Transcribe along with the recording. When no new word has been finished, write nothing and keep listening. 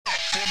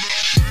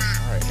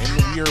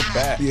are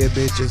back. Yeah,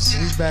 bitches.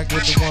 We back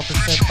with the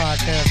 1%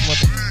 podcast,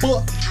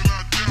 motherfucker.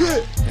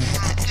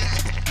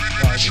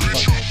 Y'all just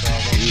fucking with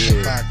y'all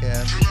 1%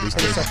 podcast.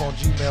 Hit us up on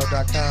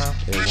gmail.com.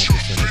 Yeah,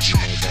 1% at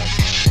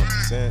gmail.com.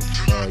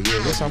 1%.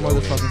 Yeah, what's our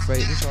motherfucking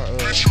fate? What's our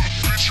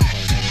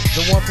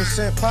The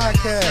 1%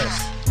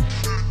 podcast.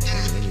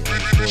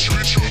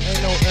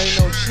 Ain't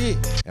no shit.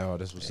 Oh,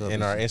 that's what's up.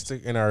 In our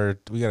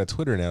we got a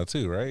Twitter now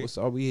too, right? What's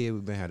all we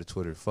been had a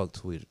Twitter. Fuck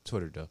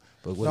Twitter though.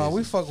 But what No, is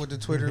we it? fuck with the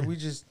Twitter. We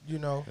just,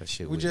 That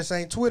shit we weird. just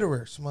ain't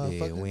Twitterers,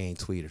 motherfucker. Yeah, we ain't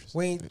tweeters.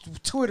 We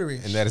ain't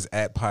Twitterish. And that is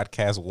at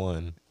Podcast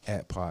One.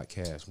 At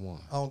Podcast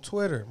One. On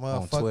Twitter,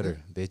 motherfucker. On Twitter,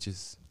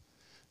 bitches.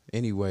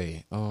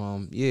 Anyway,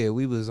 yeah,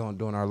 we was on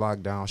doing our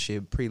lockdown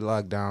shit,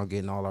 pre-lockdown,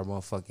 getting all our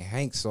motherfucking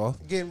hanks off.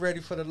 Getting ready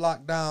for the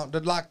lockdown,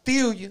 the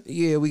lockthelia.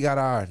 Yeah, we got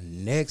our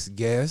next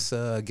guest,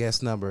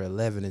 guest number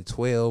 11 and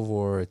 12,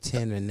 or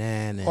 10 and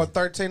 9, and Or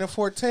 13 or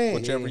 14.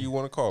 Whichever you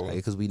want to call it.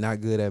 because we not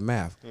good at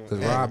math. Because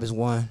Yeah. Rob is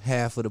one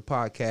half of the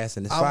podcast,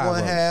 and it's I'm five one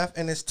of us. half,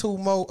 and it's two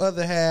more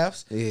other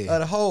halves Yeah. of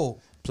the whole.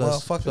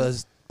 Motherfucker.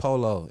 Plus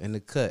Polo in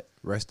the cut.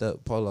 Rest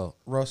up, Polo.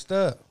 Roast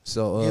up.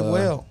 So Get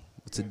well.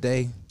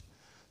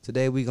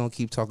 Today we gonna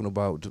keep talking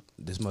about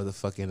this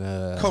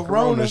motherfucking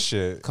Corona.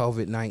 shit.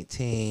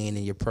 COVID-19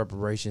 and your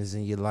preparations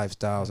and your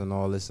lifestyles and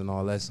all this and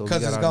all that. So we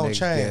 'Cause got it's our gonna next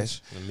change.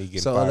 guest. And me getting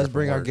So fired let's from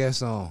bring our work.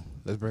 guests on.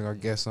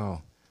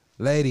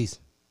 Ladies,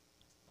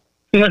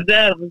 What's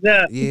up? What's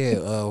up?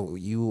 yeah,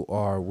 you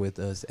are with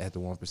us at the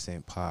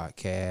 1%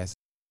 podcast.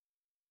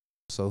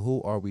 So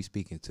who are we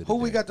speaking to today? Who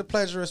we got the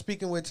pleasure of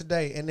speaking with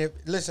today? And if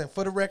listen,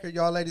 for the record,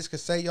 y'all ladies can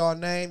say y'all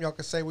name, y'all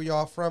can say where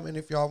y'all from, and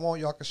if y'all want,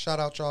 y'all can shout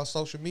out y'all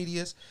social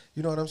medias.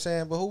 You know what I'm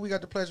saying? But who we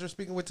got the pleasure of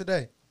speaking with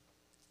today?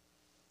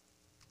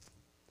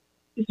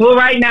 So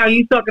right now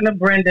you talking to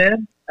Brenda.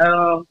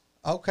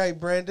 Okay,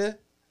 Brenda.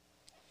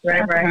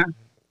 Right.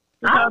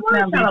 I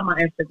want to shout out my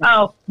Instagram.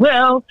 Oh,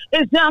 well,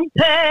 it's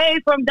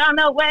Jante from down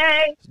the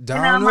way.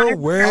 Down And the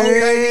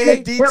way.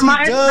 Okay, With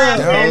my DT Dub. Instagram.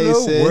 Down the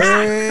sis.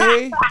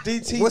 way.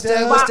 DT What's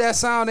Dub. that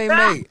sound they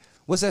make?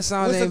 What's that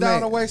sound What's they the down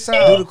the make? way Do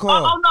sound? the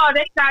call. Oh no,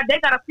 they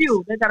got a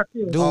few. They got a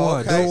few. Do Oh,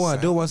 one, okay.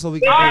 do one so we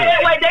Oh, can yeah,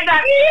 wait, they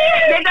got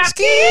That's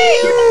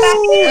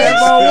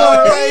my one.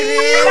 Okay,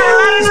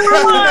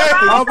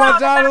 All my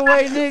down the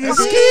way niggas.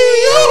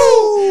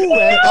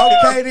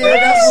 Okay, then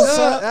that's what's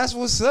up. That's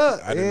what's up.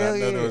 I did not Hell know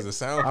there yeah. was a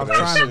sound for I'm that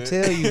trying to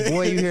shit. tell you,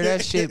 boy, you hear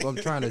that shit. I'm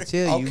trying to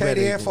tell you. Okay,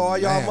 better then for all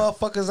y'all man.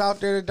 motherfuckers out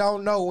there that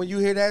don't know, when you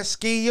hear that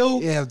ski you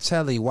Yeah, I'm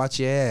telling you, watch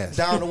your ass.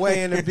 down the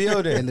way in the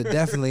building.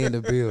 Definitely in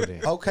the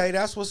building. Okay,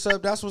 that's what's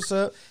up. That's what's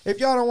up. If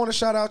y'all don't want to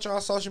shout out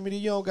y'all social media,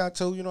 you don't got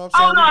to. You know what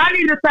I'm saying? Oh no, I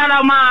need to shout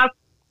out my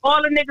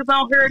all the niggas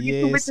on here. Get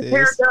Yes, two bitches sis.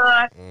 hair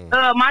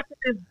done. My shit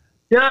is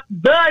the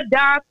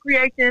Don's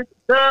Creations,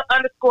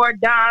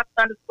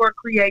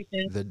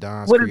 the_Don's_Creations. The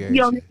Don's With a Z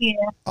on creation. the end.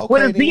 Okay,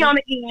 With a Z then. on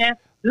the end.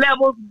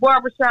 Levels,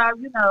 barbershop,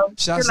 you know.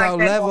 Shouts shit like out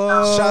that levels. going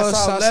on.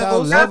 Shouts out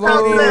levels. Shouts out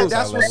Okay, levels.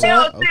 that's what's Hell,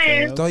 up.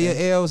 sis. Throw your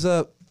L's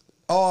up.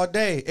 All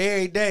day,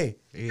 every day.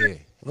 Yeah.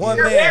 One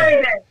You're man.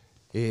 very nice.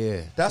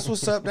 Yeah. That's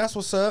what's up. That's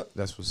what's up.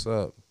 That's what's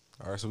up.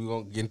 All right, so we're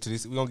gonna get into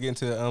this. We're gonna get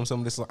into some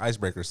of this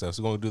icebreaker stuff.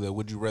 So we're gonna do the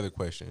would you rather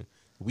question.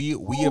 We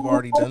have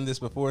already done this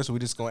before, so we're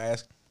just gonna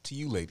ask to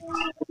you ladies.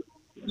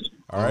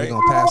 All We're right.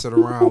 gonna pass it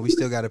around. We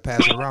still gotta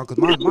pass it around because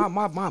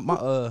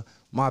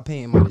my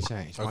opinion might have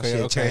changed. My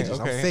shit changes.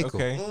 I'm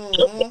fickle. Okay,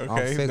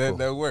 fickle.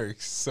 that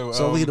works. So,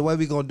 So the way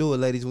we gonna do it,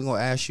 ladies, we're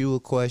gonna ask you a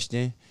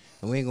question,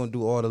 and we ain't gonna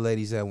do all the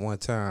ladies at one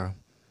time.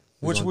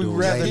 Which gonna we do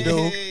rather ladies. do.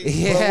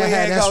 Yeah, But we ain't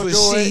that's gonna what do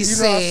it, she you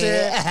know what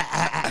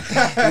I'm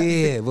said.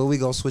 Yeah, but we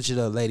gonna switch it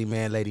up, lady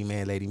man.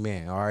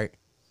 All right,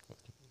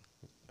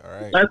 all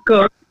right. That's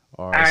cool.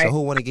 all right. So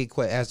who want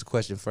to ask the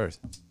question first?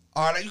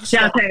 All right, you can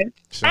Shantae.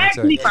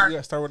 Ask me You first.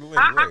 gotta start with the lady.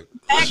 Right?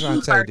 Ask me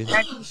Shantae, first. dude.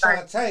 Ask me first.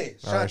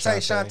 Shantae. All right,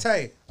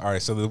 Shantae. All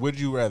right. So the would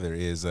you rather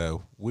is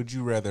would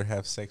you rather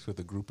have sex with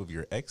a group of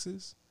your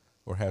exes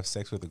or have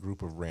sex with a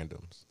group of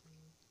randoms?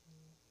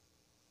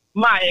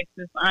 My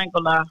exes, I ain't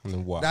gonna lie. And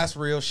then why? That's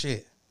real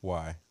shit.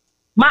 Why?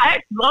 My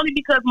exes, only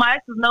because my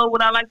exes know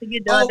what I like to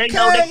get done. Okay. They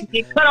know they can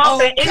get cut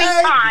off at any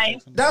time.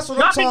 That's what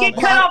Y'all I'm can talking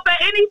get cut about. off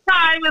at any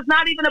time. It's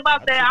not even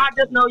about that. I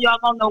just know y'all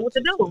gonna know what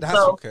to do. That's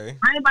so okay.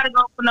 I ain't about to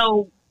go for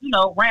no,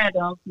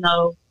 randoms.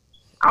 No,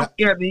 I'm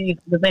scared of these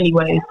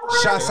anyways.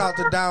 Shouts out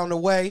to Down the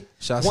Way.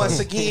 Shouts Once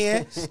out.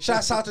 again,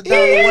 shouts out to Down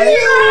the Way.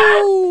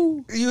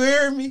 You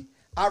hear me?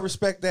 I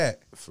respect that.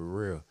 For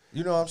real.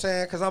 You know what I'm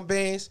saying? Because I'm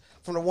Beans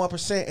from the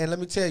 1%, and let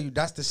me tell you,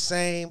 that's the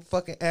same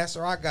fucking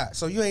answer I got.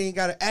 So you ain't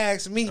got to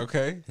ask me.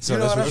 Okay. So You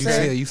know that's what I'm what you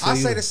saying? feel. You feel I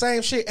you. say the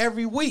same shit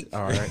every week.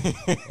 All right.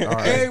 All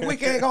right. Every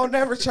week ain't gonna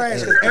never change.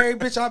 Because every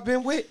bitch I've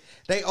been with,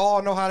 they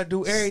all know how to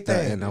do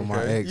everything. And on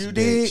my Okay. ex, You bitch.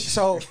 did.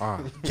 So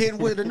Getting getting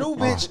with a new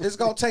bitch is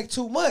gonna take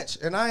too much,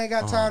 and I ain't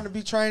got time to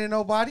be training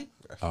nobody.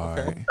 All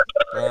Okay. right.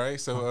 All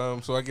right.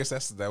 So I guess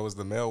that was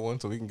the male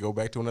one. So we can go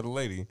back to another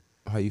lady.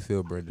 How you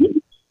feel, Brenda?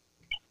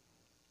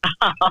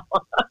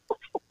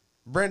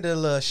 Brenda a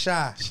little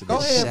shy. She Go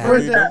get ahead, shy.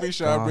 Brenda. Don't be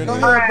shy, Go Brenda.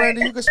 Go ahead,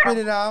 Brenda. You can spit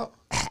it out.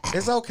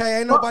 It's okay.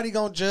 Ain't nobody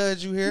gonna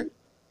judge you here.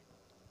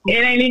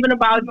 it ain't even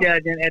about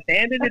judging. At the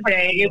end of the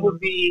day, it would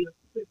be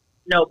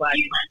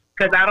nobody.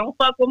 Because I don't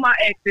fuck with my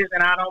exes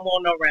and I don't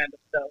want no random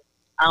stuff.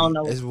 I don't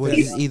know. It's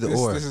either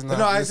or. This is not,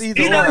 No, it's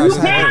either Either or. you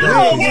can't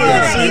go.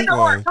 Yeah, see? Either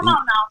or. Come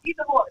on now.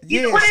 Either or.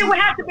 Yeah, But see? it would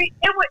have to be.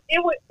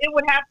 It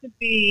would have to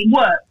be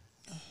what?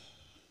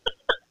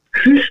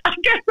 I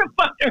guess a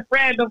fucking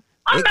random.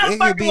 I'm It not could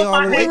fucking be with all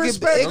my the way. We It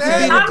respect could be.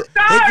 that. the-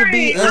 I'm It could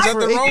be. sorry. There's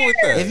nothing wrong with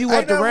that. If you want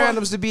Ain't the no wrong.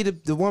 randoms to be the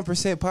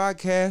 1%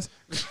 podcast,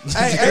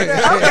 Hey, hey,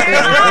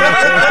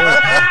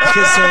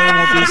 so it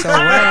won't be so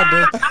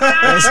random.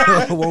 So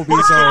it won't be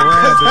so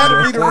random.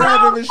 that'd be the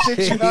randomest shit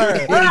you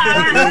heard.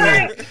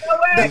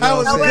 That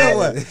was a good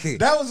one.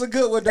 That was a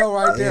good one though,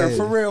 right there. Yeah.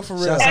 For real, for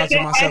real. Shouts out to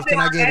At myself. the- Can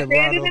I get a at the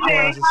round end of of the day-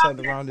 applause or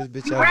something around this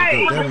bitch?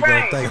 Right, There we go.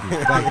 right. Thank you.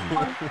 Thank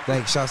you.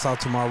 Thank you. Shouts out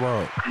to my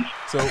road.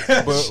 So,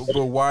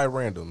 but why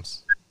randoms?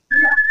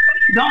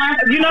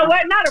 You know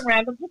what? Not a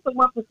random. Just a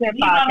 1%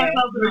 podcast. I'm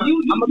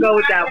gonna go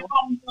with that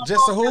one.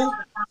 Just a who?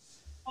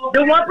 The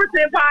 1%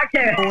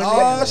 podcast.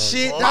 Oh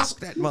shit, that's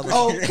that mother.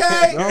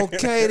 okay.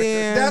 Okay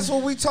then. That's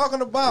what we talking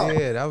about.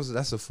 Yeah,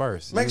 that's a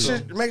first. Make sure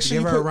Give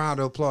you her a put. round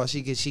of applause.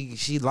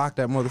 She locked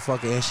that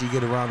motherfucker and she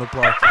get a round of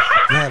applause.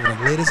 You having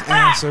the latest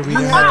answer we You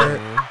done had heard.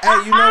 Hey,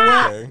 you know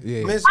what? Okay.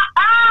 Yeah. Miss,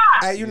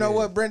 hey, you know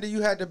what, Brenda?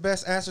 You had the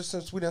best answer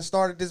since we done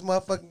started this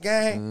motherfucking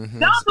game. Mm-hmm.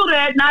 Don't do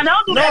that. Now,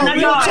 don't do that. No, Now,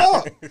 real y'all.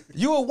 talk.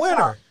 You a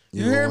winner.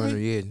 You You a hear winner,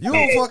 me? yeah. You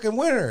a fucking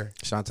winner.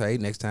 Shantae,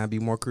 next time be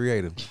more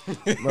creative.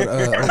 But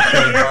All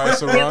right,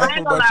 so Ron, I what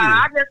ain't gonna about you?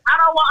 lie. I don't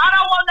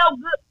want no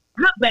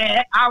good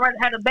bag. I already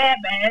had a bad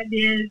bag.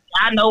 Then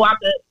I know I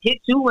could hit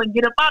you and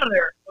get up out of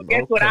there. So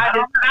guess what? I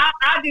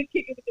just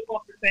kick it with the 1%.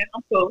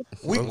 I'm cool.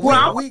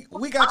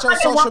 We got your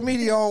social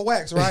media on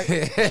wax, right?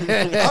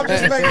 I'm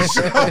just making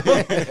sure.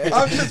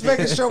 I'm just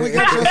making sure we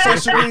got your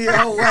social media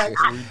on wax.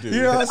 We do.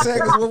 You know what I'm saying?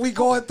 Because when we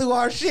going through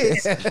our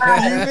shits, you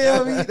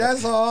feel me?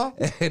 That's all.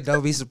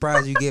 Don't be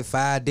surprised you get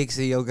 5 dicks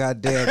in your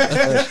goddamn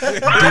DM.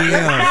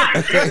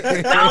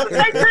 Don't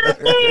take to the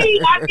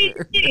tea. I need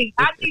the tea.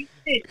 I need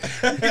the tea.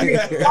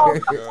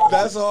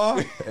 That's all.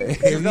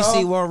 If you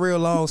see one real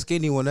long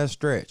skinny one, that's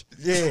stretch.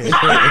 Yeah,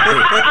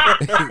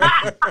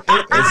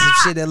 It's some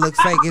shit that look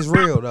fake. It's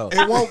real though.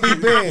 it won't be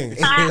big.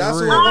 It's That's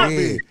what it real. won't Yeah.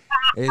 be.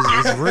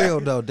 It's real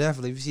though.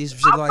 Definitely. If you see some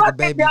shit like a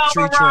baby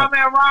tree trunk,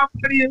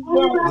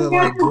 look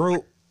like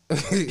Groot.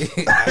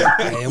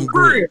 I am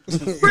Groot.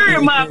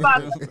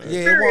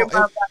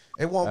 Yeah,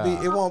 it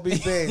won't be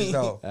big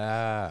though.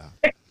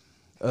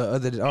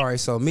 All right.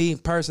 So me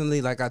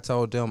personally, like I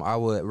told them, I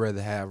would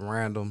rather have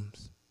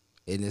randoms,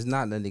 and it's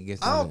not nothing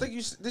against. I don't them.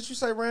 think did you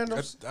say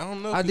randoms? I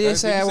don't know. I did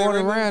say I you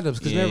wanted random? randoms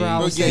because Yeah, remember I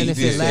you was did. saying You if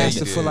did it say lasted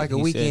you for did. like a He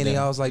said weekend, and that.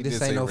 y'all was like, He "This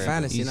did ain't say no random.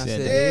 fantasy," He and I said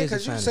said, that. Yeah, "It is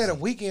because a you fantasy." said a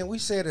weekend. We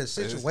said a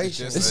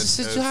situation. just- It's a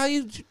situation. How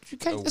you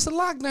can't? It's a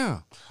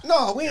lockdown.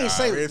 No, we ain't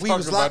say it's we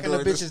was talking about locking the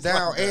doing this bitches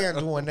down lockdown. and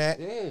doing that.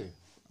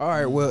 All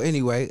right. Well,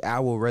 anyway, I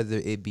would rather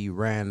it be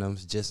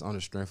randoms, just on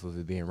the strength of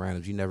it being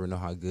randoms. You never know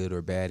how good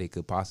or bad it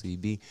could possibly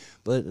be.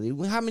 But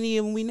how many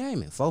of them we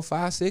naming? 4,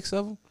 5, 6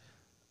 of them?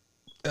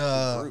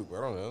 Group,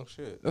 I don't know.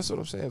 Shit. That's what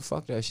I'm saying.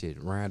 Fuck that shit.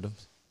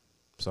 Randoms.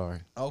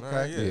 Sorry.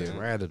 Okay. Yeah. Yeah,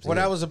 randoms. Well,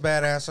 yeah. that was a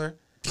bad answer.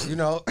 You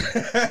know,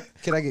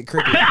 Can I get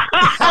cricket? That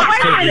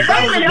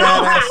was a bad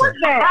answer.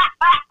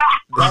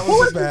 That Who was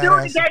was a the bad dude that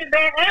answer. gave the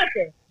bad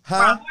answer?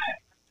 Huh?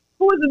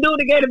 Who was the dude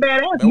that gave the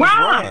bad answer? That was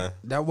Ron. Ron.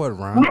 That wasn't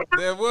Ron.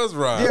 That was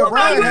Ron. Yeah, Oh,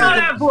 Ron you know had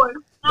that voice.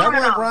 That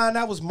wasn't Ryan.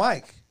 That was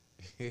Mike.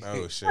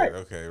 Oh shit.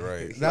 Okay,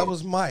 right. That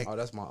was Mike. Oh,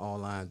 that's my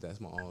online. That's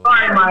my online.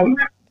 Sorry,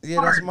 Mike.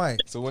 Yeah, that's Mike.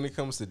 So when it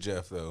comes to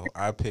Jeff, though,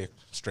 I pick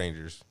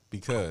strangers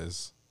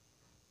because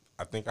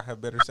I think I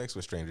have better sex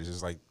with strangers.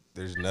 It's like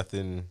there's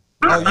nothing.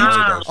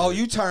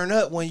 You turn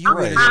up when you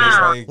Right. with It's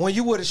like, when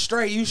you with a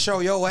straight. You show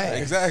your ass.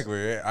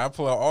 exactly. I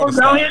pull out all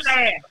the Go his stops.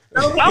 ass.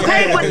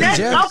 Okay, but that's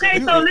Jeff- okay.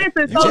 So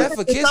listen. So Jeff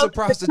a kiss so- a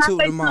prostitute can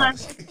I say in the mouth.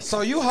 something?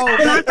 So you hold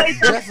Can I back. say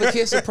something? Jeff a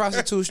kiss a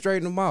prostitute straight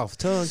in the mouth.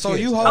 Tongue So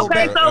kiss. you hold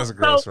Okay, back. That's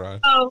gross, Ron.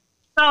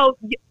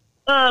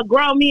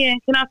 grown men,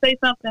 can I say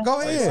something?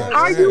 Go ahead.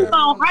 How you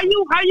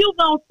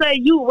gonna say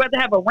you would rather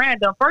have a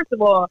random? First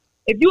of all,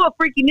 if you a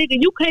freaky nigga,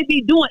 you can't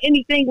be doing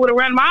anything with a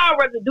random. I'd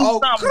rather do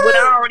Okay. something what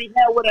I already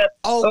had with a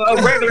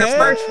regular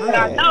person. That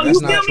I know.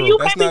 That's You not feel true. me? You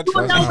That's can't be not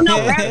doing true. no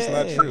no That's random.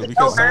 not true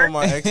because some of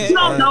my exes You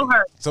don't aren't. know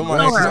her. Some of my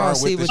Know exes her. No, aren't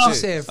see with what the you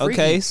shit. said.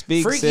 Okay,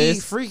 speak,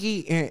 sis.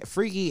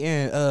 Freaky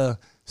and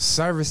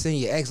servicing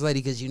your ex lady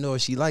because you know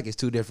what she like is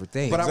two different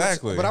things. But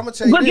Exactly. I'm gonna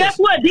tell you But this. guess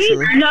what?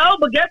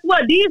 But guess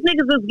what? These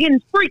niggas is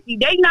getting freaky.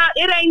 They not.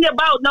 It ain't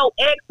about no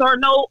ex or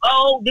no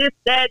this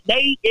that.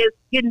 They is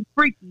getting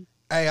freaky.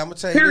 Hey, I'm gonna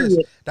tell you this.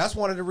 Period. That's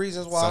one of the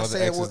reasons why Some I of the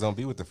said. exes don't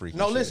be with the freaky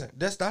No, shit. listen.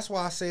 That's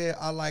why I said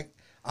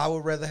I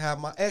would rather have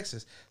my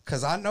exes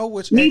because I know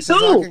which Me exes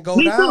too. I can go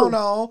Me down too.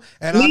 on,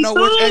 and I Me know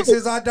which too.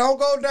 exes I don't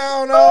go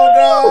down on.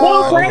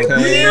 Well, Okay. You hear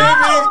me? I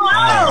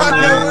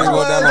know I which go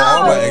ones down on I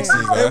all my don't, exes, though.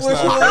 and That's which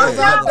not ones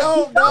fair. I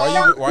don't.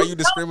 dog. Why you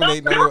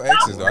discriminating on your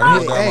exes though? I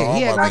go down Hey, on all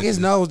he act my like his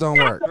bitches. nose don't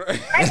work. You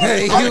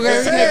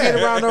can't get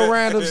around no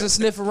randoms and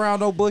sniff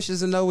around no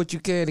bushes and know what you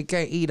can and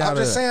can't eat out I'm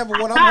of. just saying,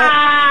 but when I'm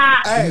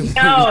home, hey,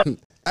 No.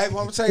 Hey, well,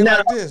 I'm gonna tell you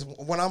like this: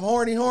 when I'm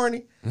horny, you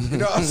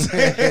know what I'm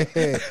saying?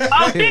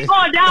 Oh, shit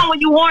going down when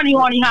you horny,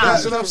 huh?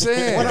 That's what I'm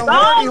saying. When I'm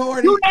Don't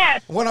horny, do that.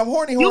 when I'm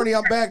horny,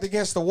 I'm backed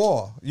against the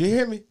wall. You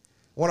hear me?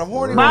 When I'm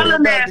horny, Right.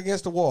 I'm backed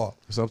against the wall.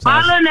 My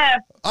Sometimes. little ass.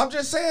 I'm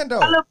just saying though.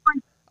 My little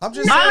freaky. I'm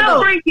just My saying little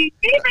though. freaky.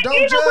 Don't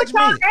Even judge with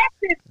your me.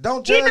 exes.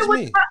 Don't judge Even with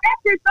me.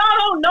 your exes, y'all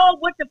don't know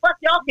what the fuck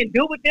y'all can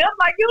do with them.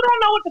 Like, you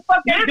don't know what the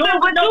fuck they're doing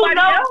with nobody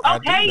else. I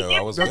do Okay, know.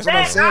 I was That's gonna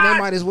what I'm say. saying. They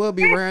might as well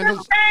be It's randoms.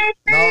 the same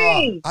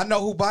thing. I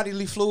know who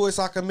bodily fluids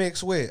I can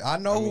mix with. I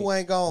know who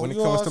ain't going. When it You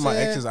know comes what to I'm my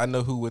saying? exes, I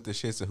know who with the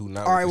shits and who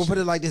not. All right, with we'll the put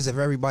it shits. like this: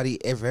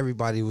 if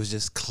everybody was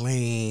just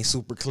clean,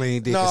 super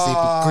clean, dick, Nah.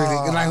 super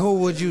clean, like who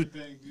would you?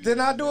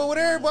 Then I do it with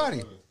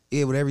everybody.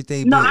 Yeah, with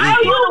everything. No, being I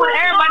don't equal. do it with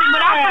everybody,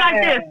 but I feel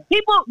like this.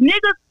 People,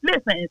 niggas,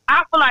 listen,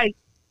 I feel like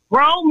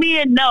grown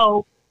men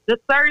know the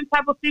certain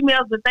type of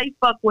females that they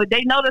fuck with.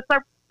 They know the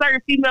certain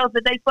females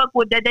that they fuck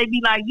with that they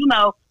be like, you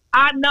know,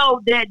 I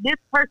know that this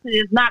person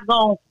is not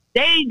going,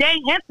 they ain't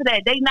into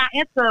that. They not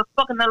into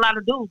fucking a lot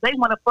of dudes. They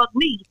want to fuck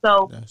me.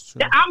 So, That's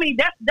true. I mean,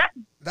 that's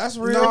That's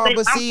real. No, they-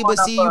 but I'm see, going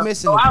you up,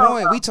 missing so the I don't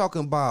point. know. We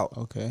talking about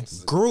Okay.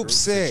 It's a group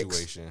sex.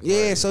 situation.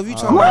 Yeah, Right. so if you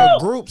talking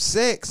about group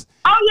sex,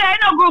 Oh, yeah, ain't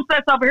no group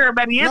sex over here,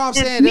 baby. It's, no, I'm it's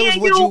saying me it was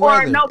and would you you or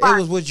rather. It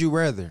nobody. was would you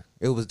rather.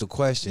 It was the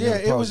question. Yeah,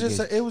 it was just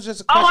a Oh,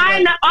 question. I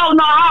ain't. Oh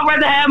no, I'd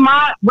rather have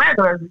my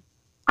regulars.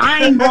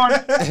 I ain't going.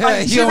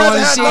 Hey, She you don't rather wanna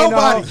have see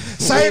nobody. no-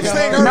 Same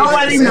thing.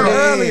 Nobody Brenda said knows.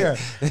 earlier.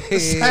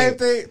 Same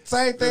thing.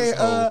 Same thing. This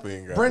whole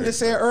thing got Brenda mixed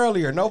said up.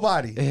 earlier.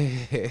 Nobody.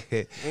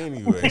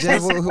 Anyway,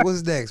 Jeff,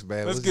 what's next,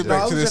 man? Let's What's get No,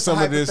 back it to was this. just a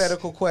Some of this.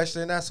 hypothetical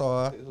question. That's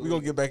all. We're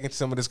gonna get back into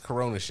some of this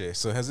Corona shit.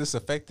 So, has this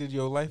affected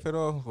your life at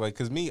all? Like,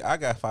 cause me, I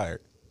got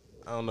fired.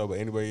 I don't know about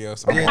anybody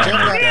else. Yeah, Jeff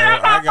got- Yeah,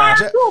 I got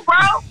fired too,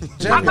 bro.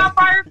 Jeff- I got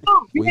fired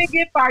too. You didn't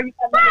get fired. You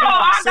got laid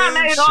off. I got Same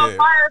laid off, shit.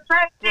 fired,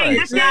 same thing. Right,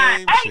 This guy, same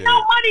ain't shit. no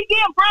money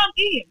getting brung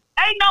in.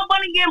 Ain't no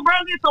money getting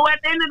brung in. So at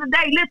the end of the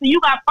day, listen, you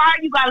got fired,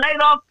 you got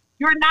laid off.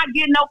 You're not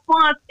getting no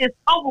funds. It's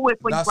over with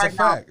for That's you a right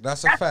now. fact.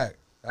 That's a fact.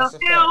 That's So a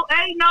still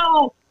fact. ain't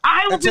no. I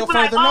hate when Until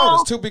people like, further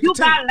notice, oh, to be you got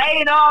continued.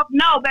 laid off.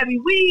 No, baby,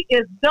 we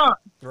is done.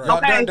 Right. Y'all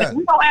Okay, done.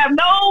 we don't have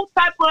no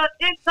type of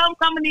income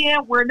coming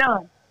in. We're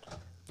done.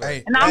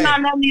 Hey, And I'm hey,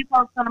 not letting these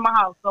folks come to my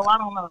house, so I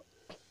don't know.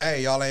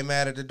 hey, y'all ain't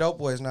mad at the dope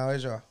boys now,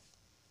 is y'all?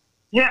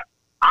 Yeah,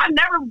 I've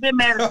never been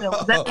mad at them.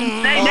 They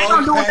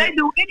gonna do what Okay. they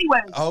do anyway.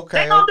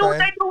 Okay, They gonna do what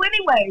okay. they do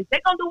anyways. They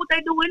gonna do what they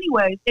do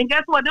anyways. And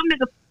guess what? Them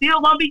niggas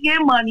still gonna be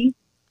getting money.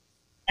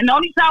 And the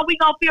only time we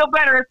gonna feel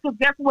better is because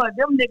guess what?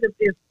 Them niggas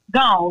is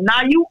gone.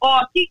 Now you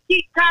are keep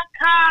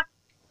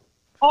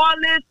all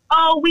this.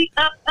 Oh, we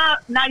up.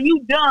 Now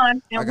you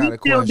done, I and got we a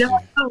still question.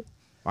 done too.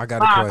 I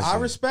got Wow. a question.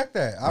 I respect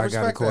that. I I respect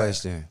got a that.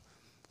 question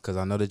because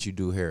I know that you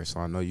do hair, so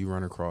I know you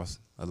run across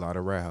a lot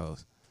of rat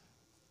hoes.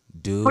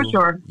 Do For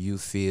sure. you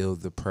feel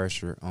the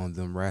pressure on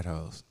them rat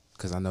hoes?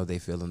 Because I know they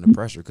feeling the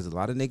pressure. Because a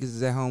lot of niggas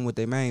is at home with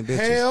their main bitches.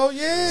 Hell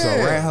yeah. So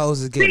rat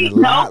hoes is getting See, a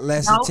lot no,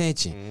 less no.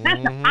 attention.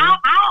 Listen, I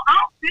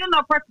don't feel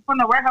no pressure from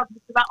the warehouse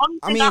because I only.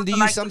 I think mean, do feel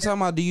you like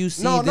sometimes do you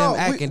see No, them no, we-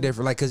 acting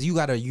different? Like, cause you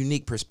got a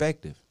unique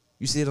perspective.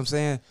 You see what I'm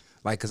saying?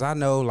 Like, cause I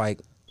know,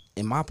 like,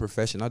 in my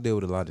profession, I deal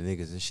with a lot of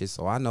niggas and shit.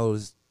 So I know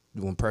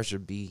when pressure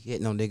be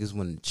hitting on niggas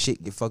when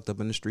shit get fucked up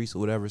in the streets or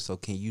whatever. So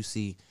can you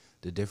see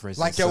the difference?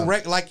 Like in your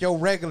some- like your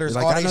regulars.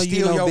 Like Are I they know you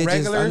still know your bitches.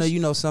 regulars? I know you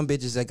know some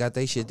bitches that got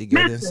their shit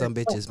together, and Listen. some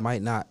bitches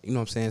might not. You know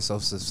what I'm saying? So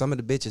some of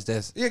the bitches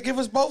that's Yeah, give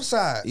us both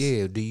sides.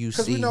 yeah. Do you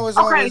Because see we know it's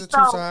Okay, always the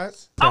two so-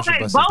 sides. pressure Okay,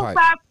 busting both pipes?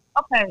 sides.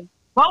 Okay,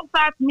 both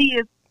sides to me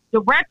is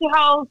the ratchet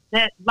hoes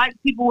that like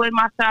people in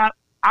my shop.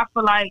 I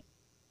feel like,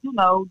 you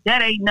know,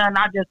 that ain't nothing.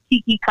 I just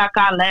kiki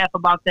kaka laugh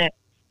about that.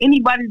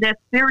 Anybody that's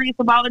serious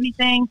about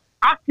anything,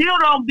 I still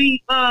don't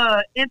be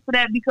into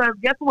that because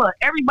guess what?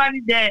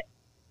 Everybody that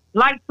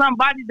likes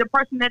somebody, the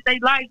person that they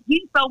like,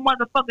 he's so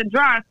motherfucking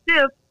dry and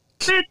stiff.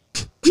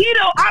 Bitch, he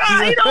don't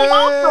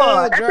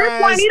want to. At Dry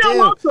this point, and he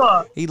don't stiff.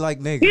 want to. He like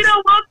niggas. He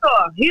don't want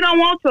to. He don't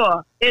want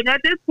to. And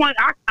at this point,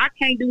 I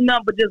can't do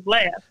nothing but just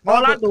laugh. No,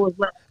 All I but- do is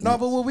laugh. No,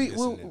 but what we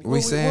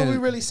We saying- what we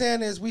really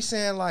saying is we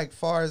saying like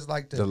far as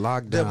like The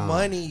lockdown. the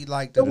money,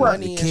 like the what?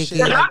 money The and kicking.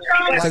 shit. Like,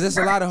 Because there's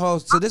a lot of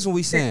hoes. So this is what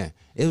we saying.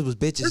 It was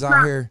bitches It's out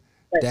not- here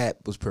that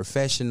was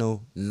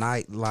professional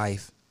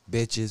nightlife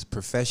bitches,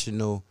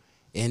 professional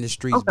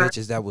industries Okay.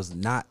 bitches that was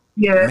not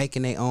Yeah.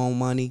 making their own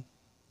money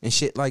and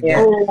shit like Yeah.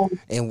 that.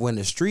 And when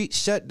the streets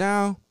shut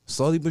down,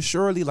 slowly but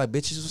surely, like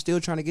bitches was still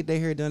trying to get their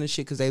hair done and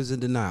shit because they was in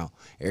denial.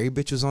 Every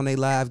bitch was on their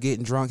live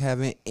getting drunk,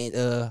 having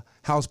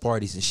house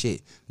parties and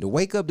shit. The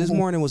wake up this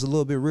morning was a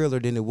little bit realer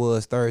than it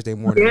was Thursday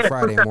morning and Yeah,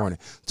 Friday for sure. morning.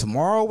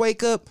 Tomorrow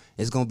wake up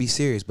is gonna be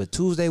serious, but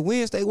Tuesday,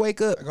 Wednesday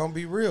wake up. They're gonna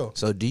be real.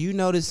 So do you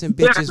notice some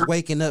bitches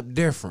waking up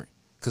different?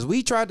 Cause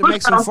we tried to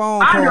make some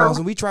phone I know. calls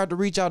and we tried to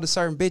reach out to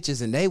certain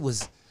bitches and they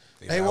was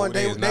They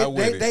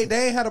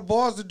ain't had the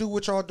balls to do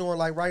what y'all doing.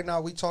 Like right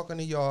now, we talking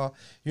to y'all.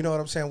 You know what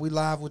I'm saying? We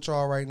live with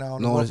y'all right now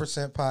on the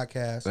 1%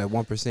 podcast. At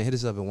 1%, hit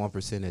us up at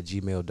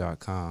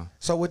 1%@gmail.com.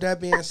 So with that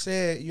being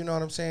said, you know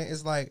what I'm saying?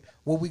 It's like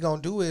what we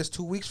gonna do is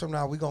 2 weeks from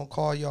now we gonna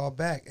call y'all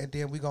back and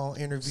then we gonna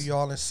interview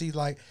y'all and see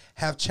like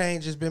have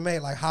changes been made?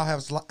 Like how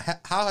has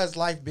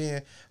life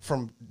been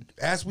from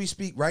as we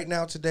speak right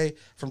now today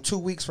from 2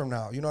 weeks from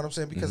now? You know what I'm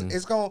saying? Because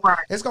it's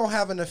gonna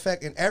have an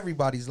effect in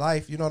everybody's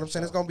life. You know what I'm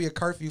saying? It's gonna be a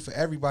curfew for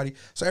everybody.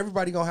 So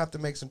everybody gonna have to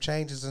make some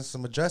changes and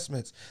some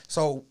adjustments.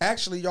 So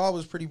actually y'all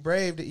was pretty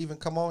brave to even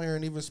come on here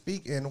and even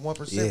speak, and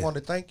 1% want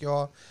to thank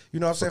y'all. You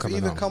know what I'm saying? For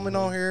even coming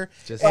on here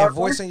and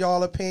voicing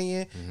y'all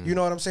opinion. You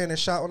know what I'm saying? And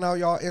shouting out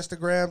y'all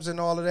Instagrams and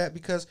all of that,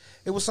 because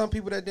it was some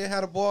people that didn't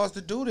have the balls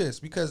to do this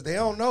because they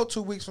don't know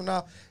 2 weeks from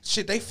now,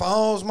 shit, they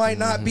phones might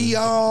not be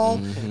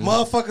on.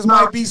 Motherfuckers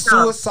might be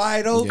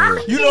suicidal.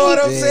 You know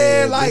what I'm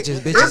saying? Like,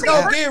 it's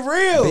gonna get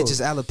real.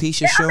 Bitches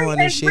alopecia showing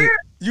and shit.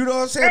 You know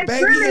what I'm saying?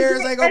 Baby hairs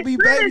ain't gonna be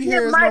baby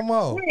hairs no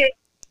more.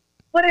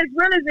 But as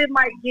real as it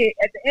might get,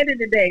 at the end of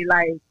the day,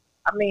 like,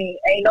 I mean,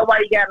 ain't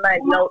nobody got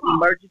like no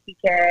emergency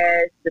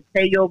cash to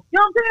pay your. You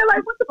know what I'm saying?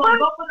 Like, what the fuck?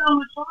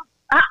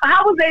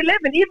 How was they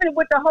living? Even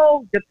with the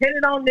whole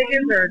depending on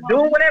niggas or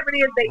doing whatever it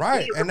is they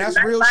right, and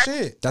that's real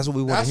shit. That's what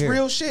we want to hear. That's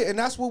real shit, and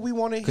that's what we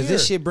want to hear. Because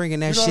this shit bringing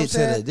that shit to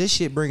the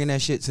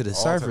that shit to the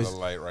surface. To the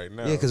light right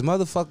now. Yeah, because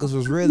motherfuckers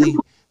was really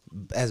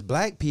as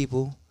black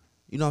people.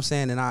 You know what I'm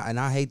saying? And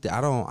I hate that.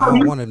 I don't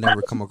want to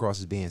never come across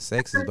as being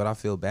sexist, but I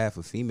feel bad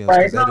for females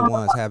because they're the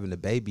ones having the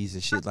babies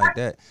and shit like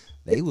that.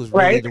 They was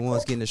really the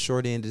ones getting the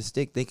short end of the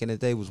stick, thinking that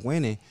they was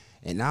winning.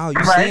 And now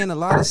you seeing a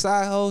lot of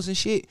side hoes and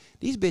shit.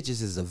 These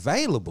bitches is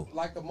available.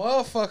 Like the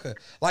motherfucker.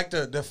 Like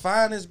the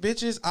finest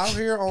bitches out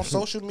here on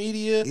social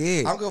media.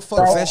 Yeah. I'm gonna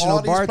fuck professional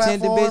all these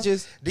bartender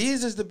bitches.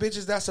 These is the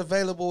bitches that's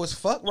available as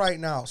fuck right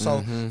now.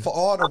 So for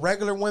all the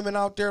regular women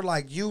out there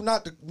like you,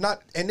 not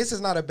and this is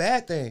not a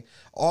bad thing.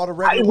 All the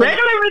regular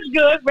is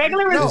good.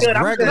 Regular is good.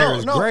 Regular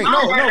is great.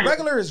 No,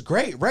 regular is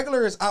great.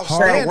 Regular is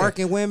outstanding. Hard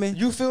working women.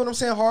 You feel what I'm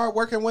saying? Hard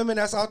working women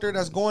that's out there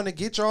that's going to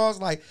get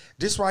y'all's. Like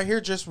this right here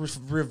just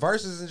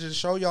reverses and just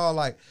show y'all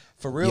like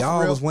for real.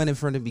 Y'all was winning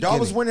from the beginning. Y'all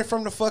was winning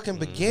from the fucking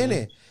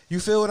beginning. You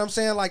feel what I'm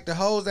saying? Like the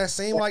hoes that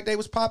seemed like they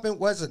was popping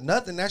wasn't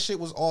nothing. That shit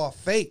was all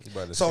fake.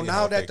 So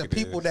now that the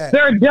people that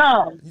they're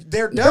done.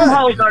 They're done. Them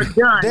hoes are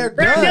done. They're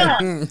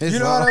done. You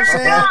know what I'm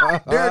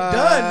saying? They're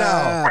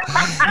done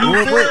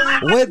now.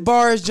 What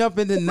bars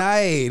jumping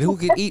tonight? Who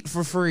could eat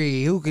for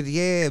free? Who could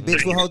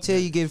bitch, what hotel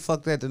you getting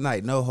fucked at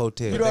tonight? No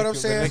hotel. You know what I'm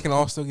saying? They can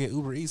also get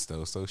Uber Eats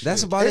though. So shit.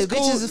 That's about it. Cool.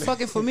 Bitches is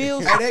fucking for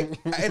meals. They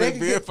can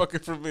get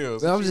fucking for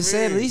meals. I'm just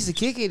saying, at least the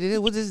kick it.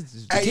 What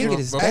is the kick it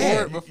is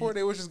bad. Before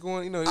they was just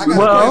going, you know.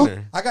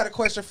 I got a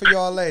question for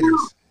y'all ladies.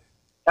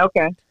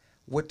 Okay.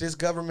 With this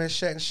government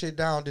shutting shit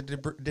down, did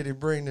it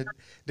bring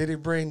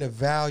the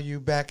value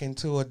back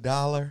into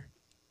 $1?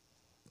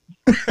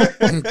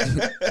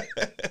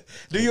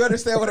 Do you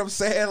understand what I'm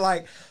saying?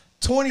 Like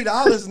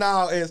 $20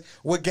 now is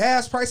with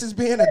gas prices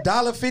being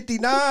 $1.59,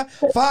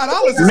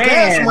 $5 is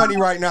gas money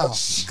right now.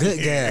 Good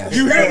gas.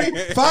 You hear me?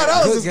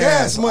 $5 is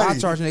gas money. I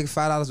charge a nigga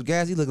 $5 for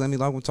gas. He look at me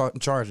like I'm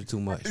charging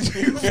too much.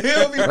 You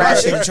feel me? That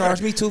shit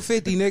charge me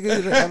 $250,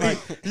 nigga. Like,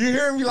 you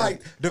hear me?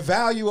 Like the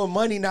value of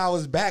money now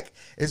is back.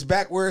 It's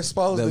back where it's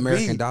supposed to be. The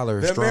American dollar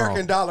is strong. The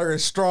American dollar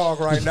is strong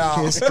right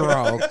now. It's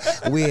strong.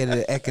 We had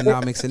the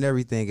economics and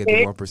everything at the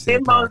 1% podcast.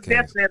 It most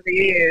definitely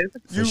is.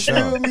 You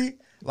feel me?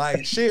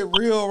 Like shit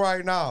real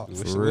right now.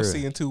 We'll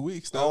see in 2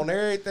 weeks though. On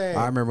everything.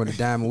 I remember when the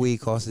diamond weed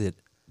costed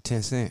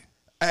 10 cents.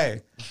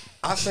 Hey,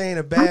 I seen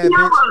a bad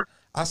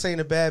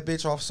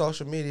bitch off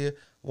social media.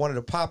 One of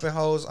the popping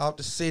hoes out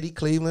the city,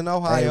 Cleveland,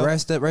 Ohio.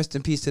 Hey, rest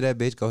in peace to that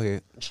bitch. Go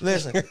ahead.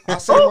 Listen, I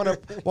seen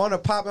one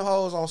of the popping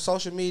hoes on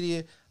social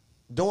media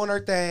doing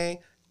her thing.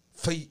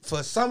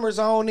 For summers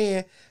on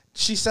in,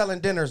 she's selling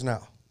dinners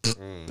now.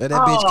 That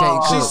bitch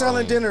can't cook. She's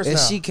selling dinners and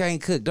now. she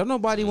can't cook. Don't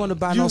nobody want to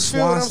buy no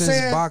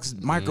Swanson's box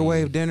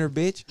microwave dinner,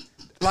 bitch.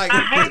 Like I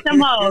hate them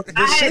hoes.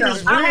 This shit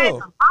is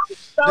real.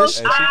 I'm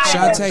so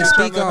Shantae,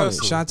 speak on it.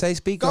 Shantae,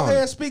 speak on it. Go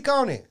ahead, speak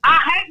on it. I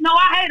hate them.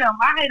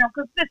 I hate them.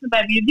 Because listen,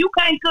 baby, if you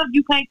can't cook,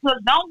 you can't cook.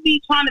 Don't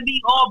be trying to be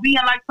all being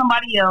like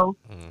somebody else.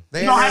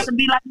 You don't have to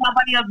be like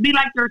somebody else. Be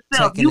like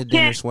yourself. You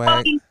can't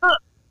fucking cook.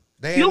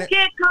 You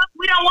can't cook.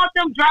 We don't want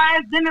them dry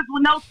ass dinners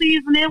with no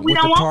seasoning. We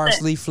don't want that.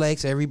 Parsley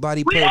flakes.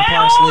 Everybody putting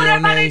parsley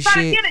on that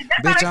shit.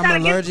 Bitch,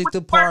 I'm allergic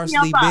to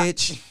parsley,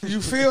 bitch.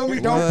 You feel me?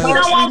 Don't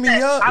parsley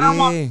me up.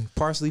 Yeah,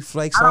 parsley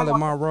flakes all in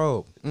my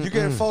robe. You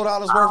get $4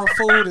 worth of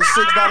food and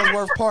 $6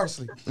 worth of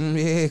parsley.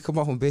 Yeah, come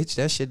on, bitch.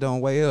 That shit don't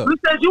weigh up. You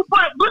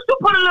put a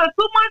little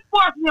too much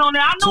parsley on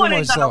there. I know it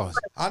ain't sauce.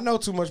 I know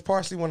too much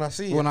parsley when I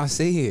see it. When I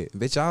see it,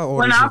 bitch, I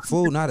order some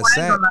food, not a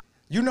sack.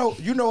 You know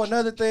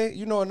another thing.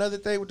 You know another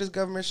thing with this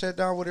government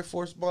shutdown, what it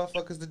forced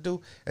motherfuckers to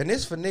do, and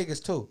this for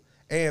niggas too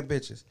and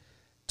bitches,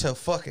 to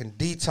fucking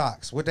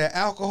detox with that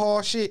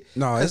alcohol shit.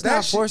 No, 'Cause it's that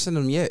not shit- forcing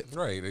them yet.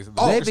 Right. They've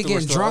been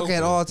getting drunk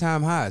at all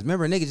time highs.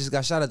 Remember, a nigga just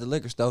got shot at the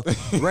liquor store.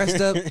 Rest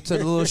up to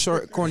the little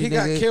short, corny He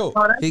nigga. got killed.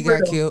 Oh, that's He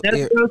got real. killed. That's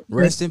Yeah. real.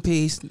 Rest in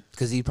peace,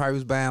 because he probably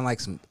was buying like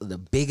the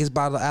biggest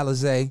bottle of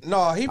Alizé.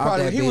 No, he Out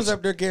probably that he was bitch.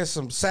 up there getting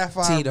some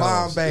Sapphire Tito's.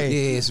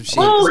 Bombay. Yeah, some shit.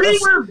 Oh, he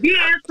was getting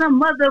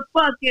some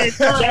motherfucking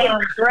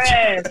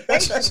trash.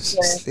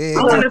 Yeah,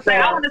 I want to say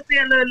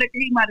a little liquor.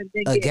 He might have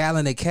been a getting.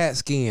 gallon of cat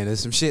skin or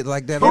some shit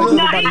like that. Oh, Don't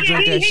no, nobody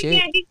drink that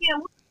shit. He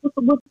can't.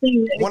 What's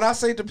the When I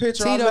see the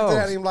picture, I looked Tito's.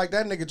 at him like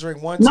that nigga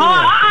drink 110.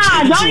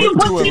 No, don't even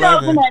put 211.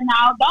 Tito's in that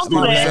now. Don't do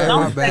My that. bad, Don't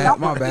my do that. bad, Don't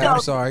my put bad. I'm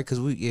Tito's. sorry, cause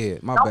my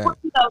Don't bad. put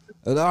Tito's.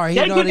 All right, he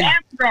They know get they.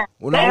 Amsterdam.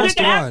 Well, They no, what's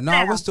the get one? No,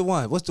 Amsterdam. what's the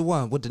one? What's the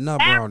one with the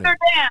number on it?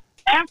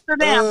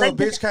 Amsterdam. They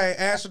Bitch can't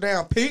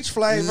Amsterdam peach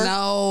flavor.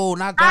 No,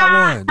 not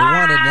that one. The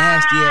one, the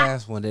nasty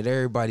ass one that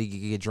everybody can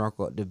get drunk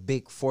on. The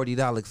big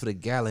 $40 for the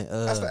gallon.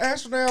 That's the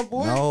Amsterdam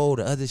boy. No,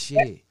 the other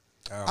shit.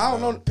 I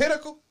don't know.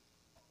 Pinnacle.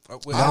 I I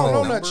don't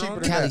know nothing cheaper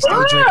than Cali that. stay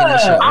drinking that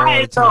shit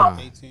all the time.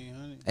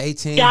 1800.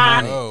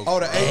 1800. Oh,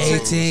 the 18.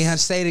 1800.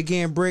 Say it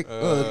again, Brick.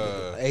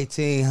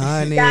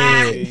 1800.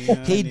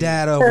 $1800. He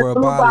died over a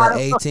bottle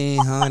of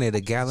 1800, a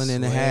gallon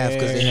and a half,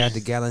 because they had the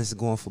gallons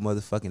going for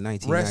motherfucking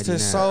 1999. Rest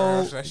his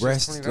soul.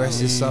 Rest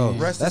his soul.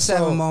 Rest his Let's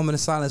have a soul. moment of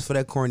silence for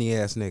that corny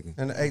ass nigga.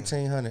 In the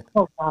 1800.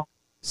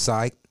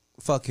 Psych.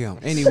 Fuck him.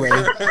 Anyway,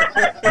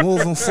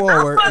 moving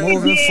forward. Stay 1%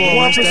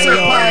 your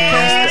podcast.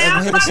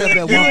 ass. Hit us up at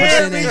You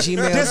hear 1% me? at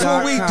gmail.com. This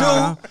what we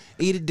do.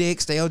 Eat a dick.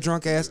 Stay your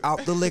drunk ass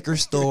out the liquor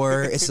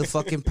store. It's a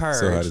fucking purge.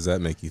 So how does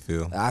that make you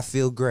feel? I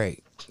feel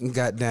great.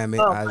 God damn it.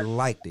 I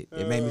liked it.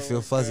 It made me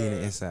feel fuzzy in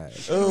the inside.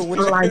 Oh, what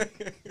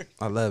you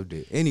I loved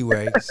it.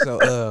 Anyway,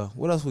 so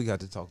what else we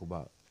got to talk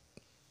about?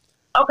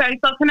 Okay,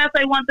 so can I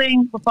say one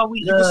thing before we?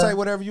 You can say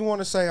whatever you want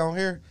to say on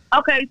here.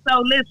 Okay, so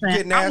listen.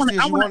 Get nasty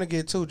as you want to to.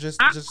 get too. Just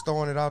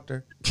throwing it out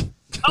there.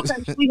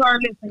 Okay,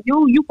 sweetheart, listen.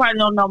 You probably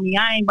don't know me.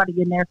 I ain't about to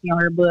get nasty on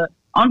her, but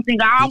only thing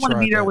I want to tried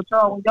be there that. with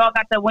y'all when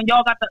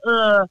y'all got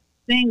the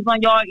things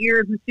on y'all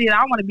ears and shit.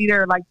 I want to be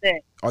there like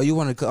that. Oh, you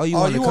want to? you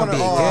come wanna- be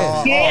a oh,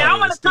 guest? Yeah, I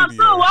want to come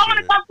studio through. I and want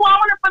to shit. come through. I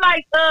want to feel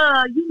like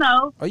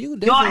Oh, you y'all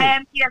definitely.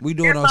 have me as We a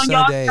do it on guest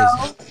y'all Sundays.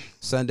 show.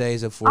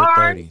 Sundays at All 4:30.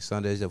 right.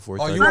 Sundays at 4:30.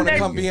 Oh, you want to Sunday.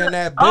 come be in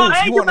that Oh, booth?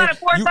 hey, You you want got a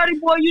 4:30,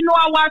 boy. You know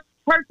I watch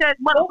church at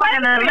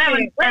motherfucking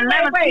 11:20.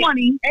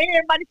 Ain't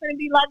everybody finna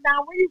be locked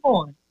down? Where you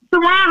going? To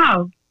my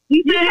house.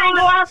 You said can't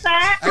go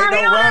outside? Ain't no Girl,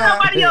 don't let ride.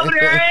 nobody over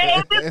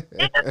there. If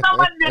it's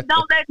somebody that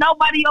don't let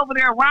nobody over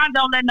there, Ron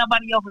don't let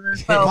nobody over there.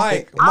 So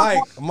Mike, I Mike,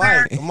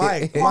 want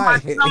Mike, my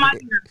Mike, shit on my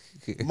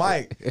ear.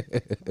 Mike.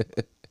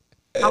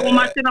 I want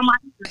my shit on my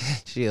ear.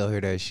 She'll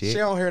hear that shit. She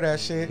don't hear that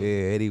shit.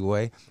 Yeah.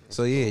 Anyway,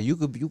 so yeah, you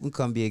can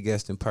come be a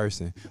guest in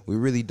person. We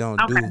really don't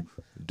Okay.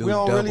 do We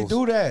don't doubles, really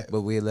do that.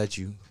 but we'll let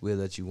you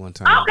one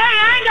time. Okay,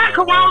 I ain't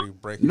got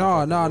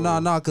corona.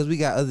 No, because we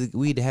got other.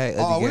 We had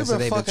other Oh, we've guests that been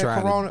they've been fucking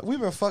trying. Corona.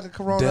 We've been fucking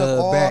Corona Dub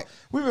up all. back.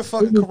 We've been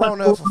fucking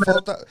Corona up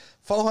for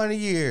 400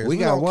 years. We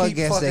got gonna one keep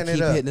guest that fucking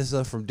keep it up. hitting us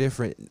up from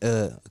different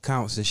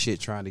accounts and shit,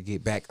 trying to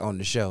get back on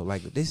the show.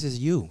 Like, this is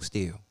you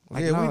still.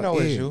 Like, Yeah, we know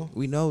it's you.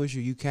 We know it's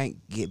you. You can't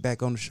get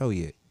back on the show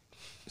yet.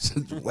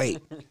 Wait,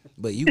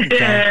 but you can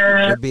come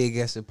and be a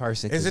guest in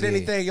person. Is 'cause, it yeah,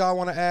 anything y'all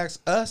want to ask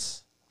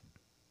us?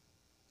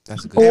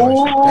 That's a good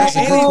question. That's a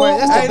good question.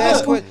 That's Hey, the best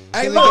look. question.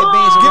 Hey, Can we look. get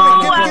Beans a Give round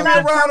me of a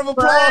applause? round of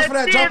applause for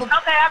that. Jump. Okay,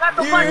 I got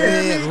the Yeah.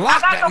 questions. Yeah, lock I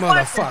that got the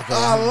questions. motherfucker.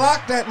 I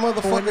locked that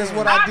motherfucker is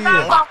what I I did.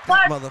 got some that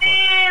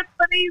questions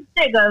for these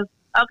niggas.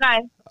 Okay,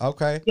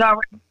 Okay. y'all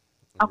ready?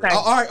 Okay. Oh,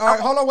 all right.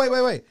 Hold on.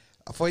 Wait.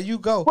 Before you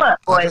go, What,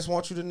 I boy? just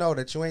want you to know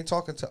that you ain't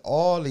talking to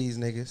all these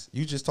niggas.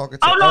 You just talking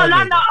to Oh all no.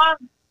 niggas.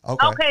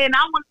 Okay. Okay, and I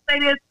want to say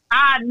this.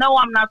 I know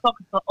I'm not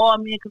talking to all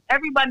men because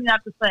everybody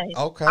not the same.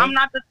 Okay. I'm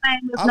not the same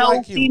as I no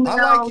like you. female.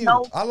 I like you.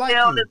 No I like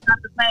male you. that's not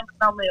the same as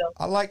no male.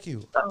 I like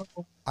you.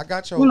 So, I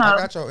got your You know. I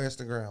got your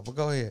Instagram, but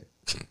go ahead.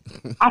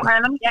 okay,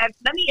 let me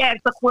ask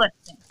a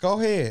question. Go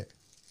ahead.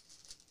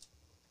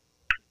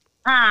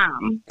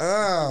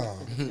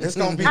 It's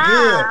gonna be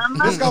good.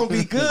 It's gonna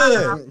be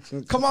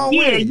good. Come on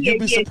with it. You'll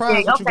be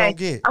surprised what you're gonna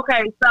get.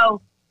 Okay,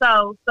 so.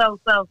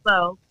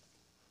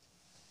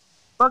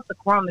 Fuck the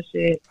corona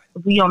shit.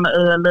 We on the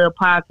little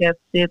podcast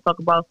shit, talk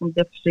about some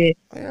different shit.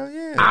 Hell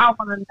yeah. I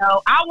want to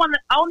know.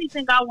 Only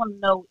thing I want to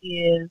know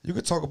is. You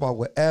can talk about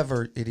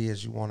whatever it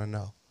is you want to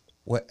know.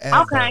 Whatever.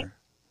 Okay.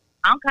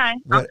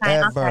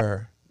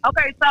 Whatever.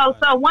 Okay,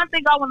 so one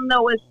thing I want to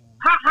know is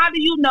how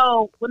do you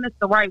know when it's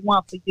the right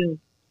one for you?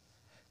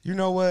 You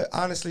know what?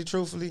 Honestly,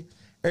 truthfully,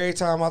 every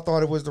time I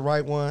thought it was the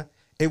right one,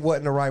 it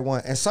wasn't the right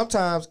one. And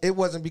sometimes it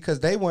wasn't because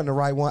they wasn't the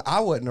right one. I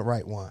wasn't the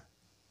right one.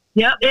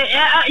 Yep.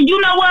 You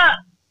know what?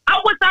 I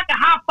wish I could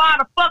high five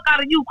the fuck out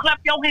of you, clap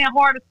your hand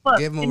hard as fuck.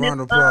 Give him a round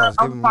of applause.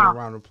 Give him a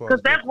round of applause.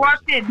 Because that's raw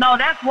shit. No,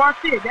 that's raw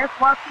shit. That's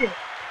raw shit.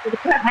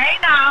 Hey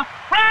now.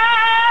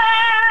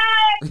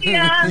 Hey!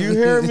 Yeah. You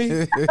hear me?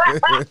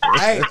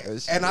 Hey,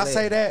 and I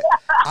say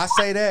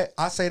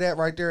that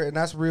right there, and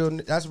that's real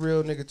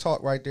nigga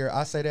talk right there.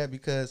 I say that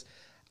because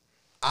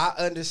I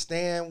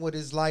understand what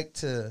it's like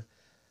to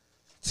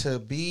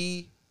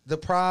be the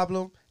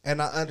problem,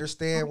 and I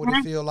understand what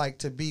it feel like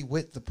to be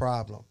with the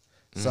problem.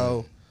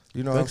 So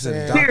you know what I'm Look at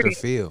saying? Dr. Period.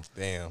 Phil.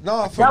 Damn. No,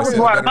 I for can't That was say real. it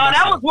war. better No, that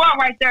myself. was war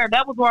right there.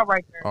 That was war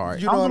right there. All right.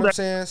 You know what I'm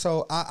saying?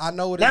 So I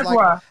know what it's That's like.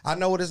 why. I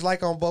know what it's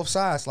like on both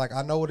sides. Like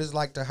I know what it's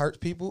like to hurt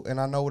people, and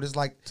I know what it's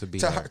like To be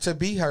to hurt. to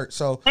be hurt.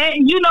 So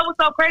And you know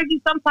what's so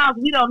crazy? Sometimes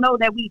we don't know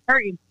that we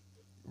hurting.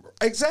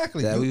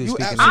 exactly, Yeah, we was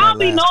speaking absolutely- I don't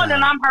be last knowing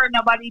time. that I'm hurting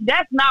nobody.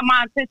 That's not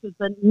my intention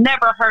to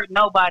never hurt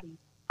nobody.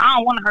 I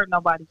don't want to hurt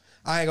nobody.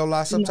 I ain't gonna lie.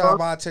 You Sometimes know?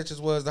 my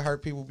intentions was to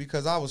hurt people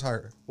because I was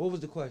hurt. What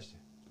was the question?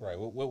 Right.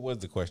 What was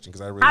the question?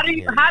 Because I really How do didn't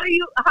you hear it.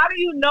 how do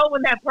you know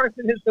when that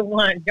person is the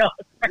one, Joe?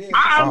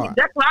 Alright.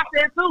 That's what I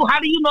said too.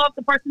 How do you know if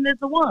the person is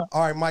the one?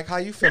 All right, Mike, how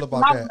you feel That's about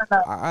what I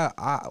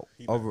that?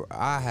 wanna know.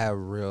 I have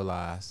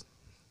realized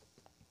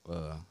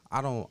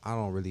I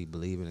don't really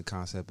believe in the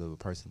concept of a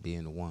person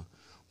being the one,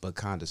 but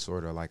kind of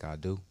sort of like I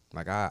do.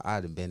 Like I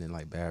done been in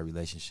like bad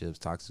relationships,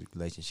 toxic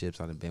relationships.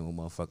 I done been with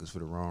motherfuckers for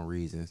the wrong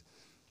reasons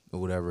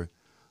or whatever.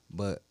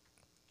 But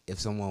if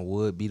someone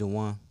would be the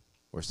one,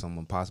 or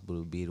someone possible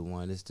to be the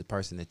one, it's the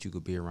person that you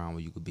could be around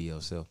where you could be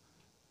yourself.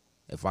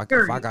 If I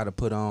got to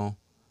put on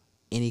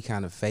any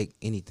kind of fake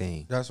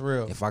anything, That's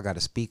real. if I got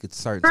to speak a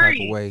certain type of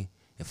Period. way,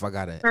 if I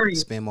got to Period.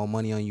 spend more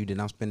money on you than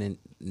I'm spending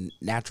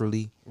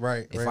naturally,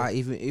 Right. if right. I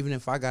even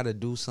if I got to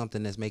do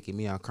something that's making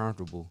me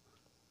uncomfortable,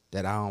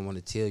 that I don't want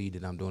to tell you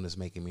that I'm doing that's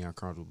making me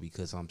uncomfortable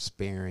because I'm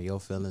sparing your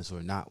feelings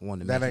or not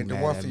wanting to That make ain't you the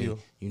mad one at for me, you.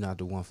 you're not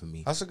the one for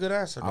me. That's a good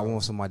answer. I though.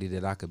 want somebody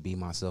that I could be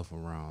myself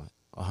around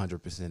 100%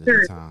 of the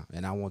Period. time,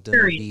 and I want them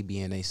Period. to be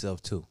being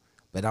themselves too.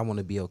 But I want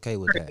to be okay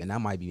with that, and I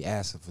might be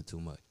asking for too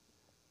much.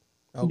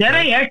 Okay. That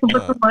ain't asking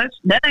for too much.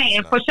 That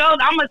ain't for sure.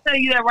 I'm gonna tell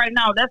you that right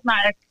now. That's not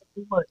asking for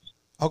too much.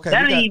 Okay.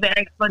 That we ain't got- even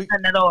asking for we-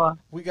 nothing at all.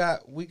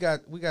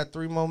 We got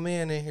 3 more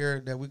men in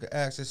here that we could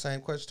ask the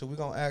same question to. We're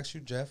gonna ask you,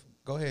 Jeff.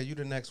 Go ahead, you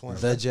the next one.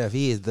 The Jeff,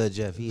 he is the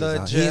Jeff. He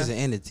The is Jeff. an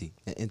entity.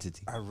 An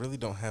entity. I really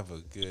don't have a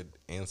good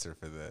answer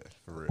for that,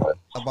 for real.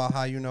 About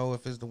how you know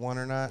if it's the one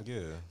or not.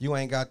 Yeah. You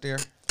ain't got there.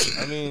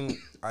 I mean,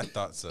 I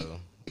thought so,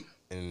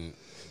 and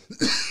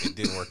it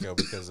didn't work out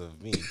because of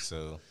me.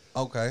 So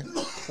Okay.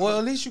 Well,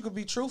 at least you could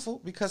be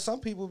truthful because some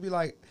people be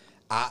like,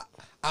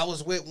 I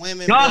was with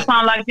women. Y'all but-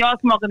 sound like y'all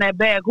smoking that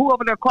bag. Who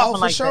over there coughing Oh, for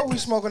like sure that? we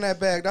smoking that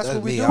bag. That's That's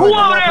what we me. do. Who on the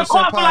over there 1%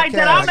 coughing like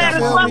that? I'm podcast. at a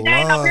got slum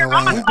game up here. I'm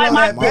my gonna play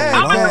my lung shit.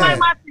 I'm gonna laying play back.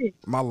 my shit.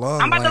 My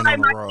lung I'm about to laying lay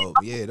on my the road.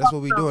 shit. Yeah, that's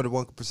what we do at the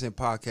 1%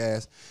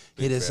 podcast.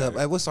 Hit us up.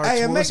 Hey, what's our,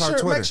 Hey, and what's our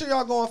Twitter? make sure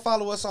y'all go and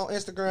follow us on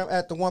Instagram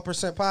at the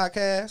 1%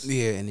 podcast.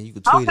 Yeah, and then you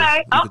can tweet us. Okay,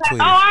 You can okay.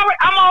 tweet Oh, us.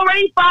 I'm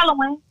already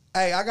following.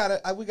 Hey,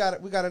 we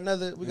got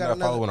another. We you're got not another.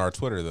 following our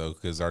Twitter though,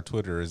 because our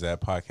Twitter is at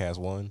Podcast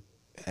One.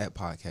 At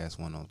Podcast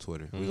One on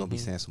Twitter. We're gonna be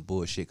saying some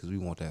bullshit because we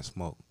want that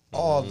smoke.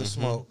 All the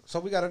smoke. So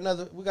we got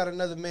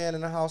another man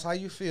in the house. How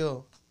you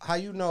feel? How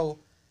you know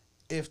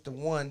if the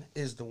one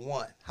is the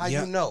one? How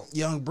you know?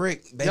 Young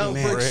Brick, baby Young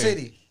man. Brick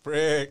City.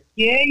 Frick.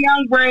 Yeah,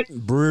 young Brick.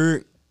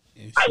 Brick.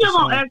 If How she you gonna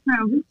showing,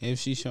 ask him? if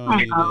she showing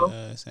you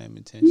the same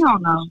attention You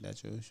don't know.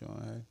 that you're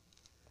showing her.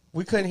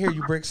 We couldn't hear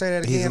you, Brick. Say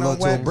that He's a again on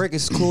little too. wax. Brick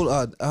is cool.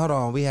 Hold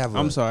on, we have.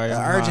 I'm sorry, An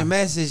I'm urgent high.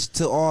 message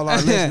to all our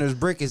listeners.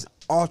 Brick is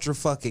ultra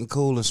fucking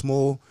cool and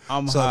smooth.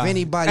 I'm so high. if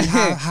anybody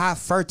high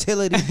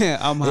fertility,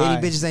 I'm any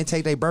high. bitches ain't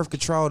take their birth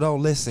control,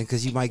 don't listen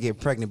because you might get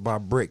pregnant by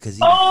Brick because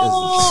he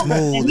Oh, is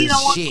smooth and he as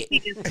don't want shit. to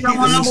see this. He don't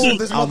want no Smooth heat.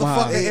 this I'm motherfucker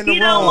high. in He the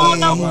don't want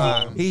no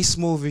room. heat. He's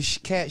smooth as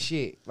cat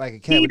shit, like a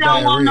cat He with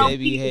don't want no diarrhea.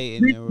 They be heat.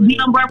 hating or He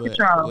on birth whatever,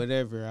 control. but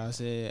whatever. I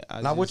said.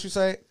 Now, what you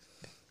say?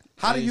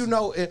 How do you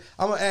know?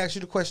 I'm gonna ask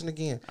you the question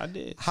again. I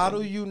did. How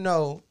do you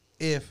know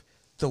if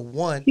the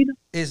one He don't-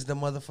 is the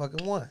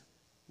motherfucking one?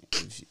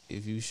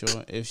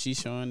 If she's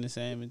showing the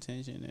same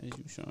attention as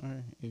you showing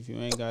her, if you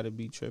ain't gotta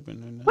be tripping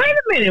or nothing. Wait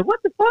a minute. What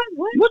the fuck?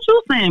 What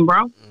you saying,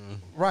 bro?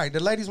 Right. The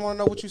ladies want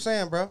to know what you're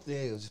saying, bro.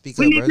 Yeah, speak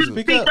We up, need bro. to It's-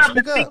 Speak speak up, up speak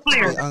and speak up.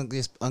 clear.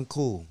 It's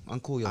uncool.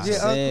 Uncool, y'all. I Yeah,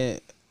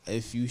 said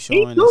if you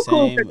showing too the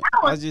cool same. for that.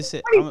 I just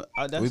said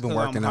that's We've been 'cause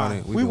working I'm on high.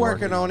 it. We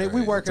working on it.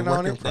 We working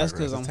on it. That's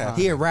 'cause I'm high.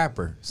 He a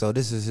rapper, so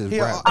this is his He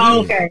rap.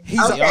 Oh, okay. He's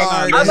an Y'all not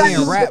artist. listening.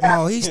 He in rap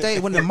mode. He stay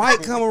when the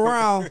mic come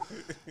around,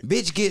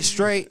 bitch get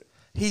straight.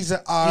 He's an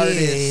Yeah,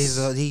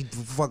 artist. he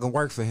fucking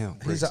work for him.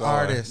 He's an Bricks on.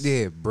 artist.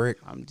 Yeah, Brick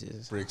I'm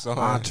just. Bricks on.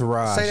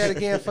 entourage. Say that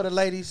again for the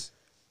ladies.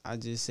 I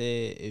just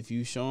said if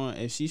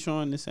she's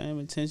showing the same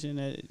attention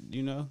that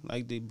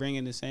like they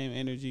bringing the same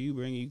energy you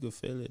bring, you can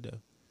feel it though.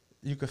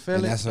 You can feel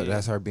And it.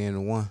 that's her being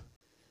the one.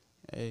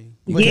 Hey,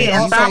 But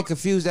Yeah, you stop. can't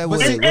confuse that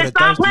with, But- a, And with a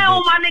stop thirsty playing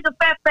with bitch. my nigga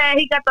Fat Fat.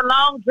 He got the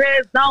long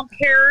dreads, don't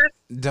care.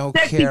 Don't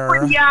Sexy care.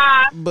 pretty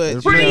eyes.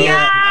 but Pretty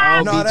eyes.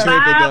 I'll No, be that-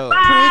 tripping though.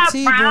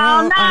 Pretty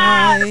brown brown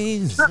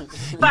eyes.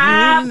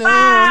 Five, You know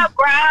five,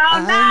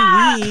 brown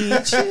I eyes.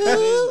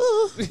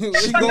 need you.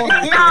 She going.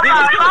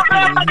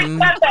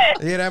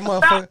 Yeah,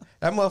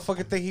 that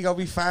motherfucker think he gonna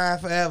be fine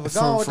forever. Go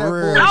on with that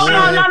For real, bullshit.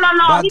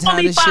 No. By He the gonna time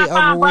be this shit five,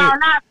 over brown with.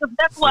 eyes. 'Cause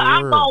that's what For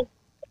I'm real. gonna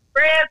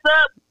dress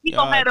up, he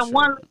gonna have them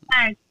one little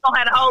thing. He gonna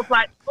have the hoes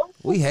like, ooh,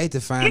 We hate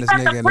to find he this got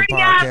nigga the in the pretty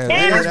ass podcast.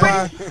 and That's the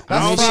why pretty- when I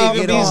this don't shit think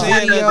get he on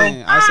saying video.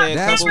 nothing. I said a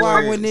That's couple why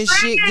words. when this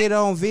shit get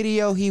on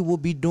video, he will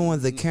be doing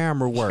the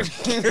camera work.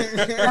 and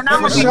I'm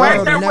The gonna be right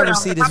world there will with never him.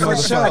 see this For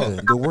sure.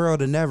 motherfucker. The world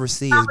will never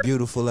see his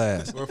beautiful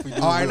ass. Or if we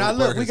do All right, a now little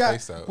look, blur we his got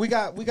face out.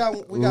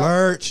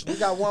 Lurch. we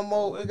got one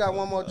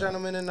more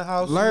gentleman in the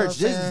house. you know Lurch, what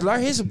I'm saying?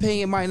 Lurch, his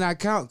opinion might not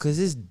count because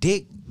his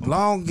dick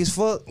long as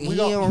fuck. He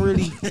gon- don't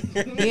really.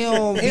 He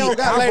don't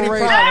got lady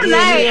operate- problems.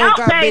 That's Yeah, he LA. don't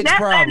got Okay, bitch that's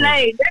problems.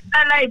 LA. That's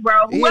LA, bro.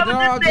 Yeah, Whoever no,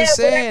 I'm said just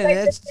saying.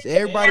 whatever That's they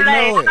said, everybody LA. know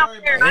I it.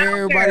 don't care. I don't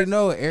Everybody care.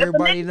 know it. If the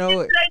Everybody nigga know it.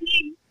 thinks they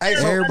need- Hey,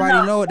 so-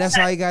 Everybody know it. That's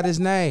how he got his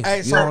name. Hey,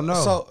 You so don't know.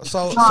 so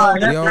No, You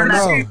that's don't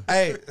LA. know.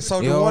 hey, so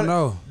You don't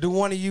know. do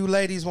one of you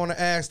ladies want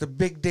to ask the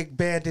big dick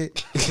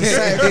bandit?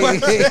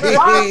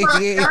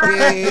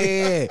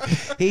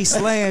 He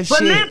slaying But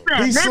shit.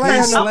 listen, He's listen.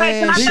 slaying them. Okay,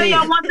 can I tell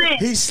y'all one thing?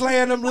 He's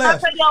slaying them Can I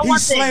left. tell y'all one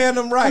He's thing? slaying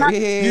them right. Yeah.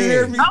 You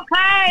hear me?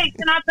 Okay,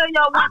 can I tell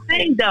y'all one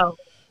thing though?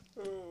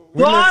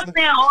 We Y'all listening.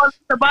 saying all this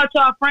about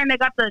y'all friend that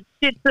got the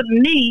shit to the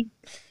knee.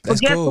 But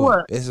That's guess cool.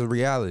 what? It's a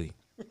reality.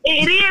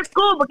 It is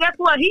cool, but guess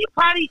what? He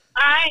probably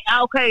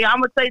okay,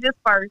 I'm gonna say this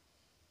first.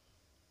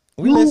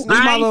 We listening. This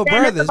I my ain't little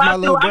saying brother. this It's my about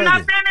little you. I'm not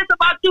brother. saying this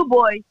about you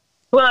boys,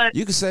 but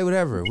You can say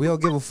whatever. We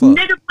don't give a fuck.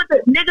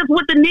 niggas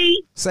with the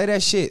knee. Say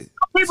that shit.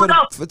 People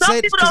don't- some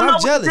say, people cause don't I'm know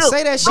what to jealous. do.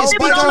 Say that Some shit.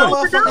 people Speak don't know on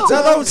what to do.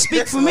 Tell them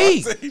speak for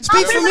me. Speak for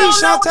people me,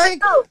 don't know what to Shantae.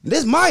 do.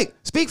 This Mike.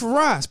 Speak for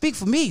Ron. Speak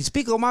for me.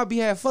 Speak on my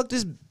behalf. Fuck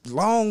this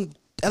long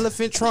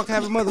elephant trunk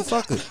having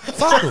motherfucker.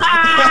 Fuck him.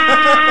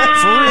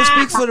 For real,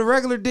 speak for the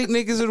regular dick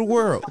niggas of the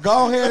world.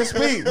 Go ahead and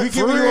speak. We For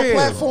giving you a real.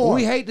 platform.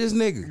 We hate this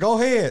nigga. Go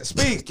ahead,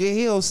 speak.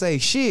 He don't say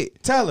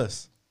shit. Tell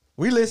us.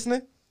 We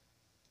listening.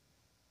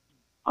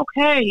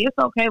 Okay, it's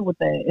okay with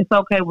that. It's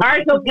okay with All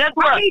right, that. so Guess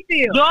how what? he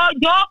feel? Y'all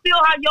feel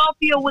how y'all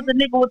feel with the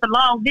nigga with the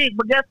long dick,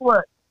 but guess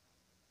what?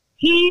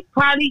 He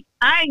probably,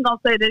 I ain't gonna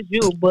say that's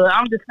you, but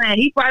I'm just saying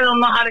he probably don't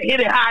know how to hit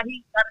it, how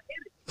he gotta hit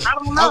it. I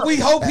don't know. We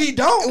hope he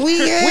don't. We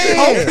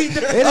hope he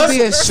don't. It'll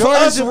be a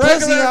shortage of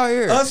pussy out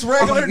here. Us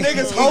regular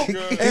niggas hope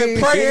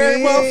and pray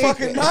every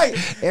motherfucking night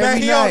that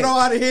Every he night. don't know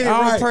how to hit it I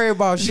don't right. pray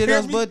about You shit hear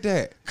else me? but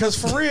that. Cause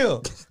for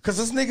real, cause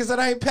us niggas that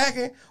ain't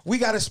packing, we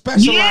gotta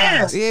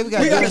specialize. Yeah, we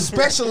gotta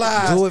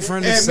specialize. do it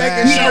from the and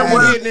side. making sure Yeah, we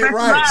well, hitting it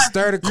right.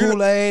 Stir the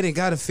Kool-Aid and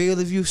gotta feel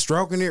if you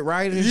stroking it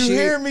right and You shit.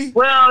 hear me?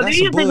 Well, That's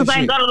these some niggas bullshit.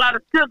 ain't got a lot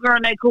of sugar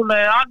in their Kool-Aid.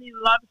 I need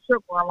a lot of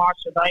sugar in my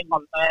shit. I ain't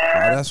gonna Oh,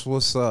 lie. that's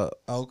what's up.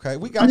 Okay,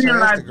 we got your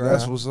That's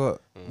That's Instagram. what's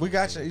up. We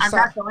got your. I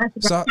got your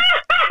Instagram. So,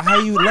 how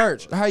you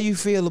lurch? How you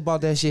feel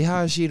about that shit?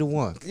 How is she the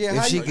one? Yeah, if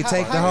how she you- could how-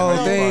 take how the you whole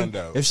know? thing, Find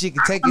out. if she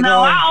could take it No,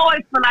 I on,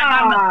 always feel like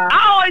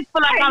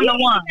I'm the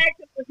one.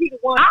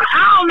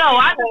 I don't know.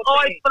 I just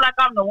always feel like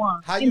I'm the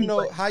one. How you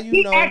know? How you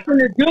He know? asking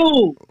the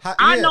dude.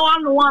 I yeah. know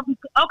I'm the one.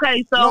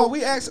 Okay, so No,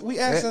 we asking you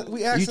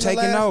the taking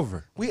last,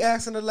 over. We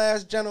asking the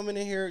last gentleman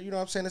in here. You know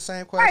what I'm saying? The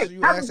same question Right,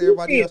 you how ask do you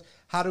everybody feel? else.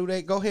 How do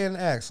they? Go ahead and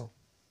ask them.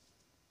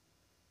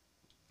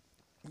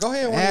 Go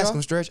ahead, one of Ask y'all.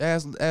 him Stretch.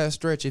 Ask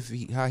Stretch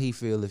if how he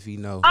feel if he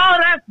know. Oh,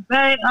 that's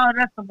babe. Oh,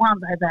 that's the one,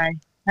 baby.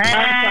 That's the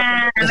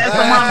one,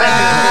 baby.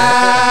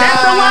 Ah,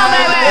 That's the one,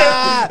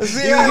 baby.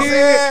 See what I'm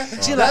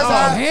saying? She like, That's oh,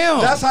 how-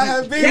 him. That's how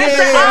it be. That's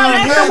the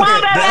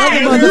one, The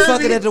baby. other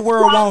motherfucker that the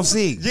world won't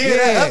see. Yeah,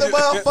 that other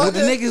motherfucker. With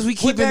the niggas we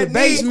keep with in the that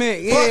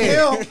basement. knee. Fuck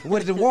Yeah. him.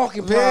 With the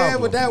walking problem. Yeah,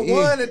 with that Yeah.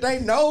 one that they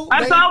know.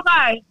 That's they,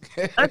 okay.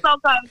 That's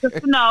okay. Because,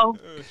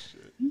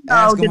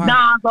 Ask him the how-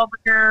 Don's over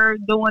there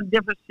doing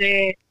different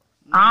shit.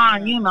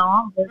 I'm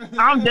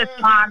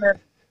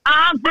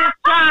just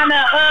trying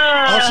to.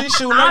 Oh, she's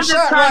shooting her I'm just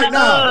shot trying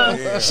right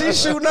to, now.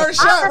 She's shooting her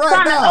shot I'm just right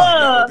trying to,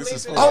 now. This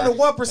is On the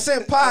 1%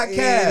 Yeah,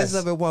 it's podcast.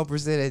 up at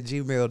 1% at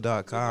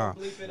gmail.com.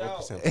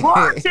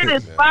 Our shit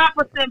is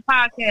 5%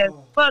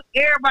 podcast. Fuck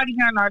everybody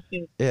hearing our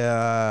shit.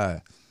 Yeah.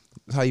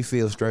 How you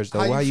feel, Stretch, though?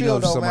 How you Why you feel, know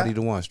if though, somebody man?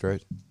 the one,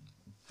 Stretch?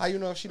 How you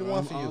know if she the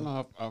one for I don't you?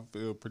 know. I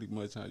feel pretty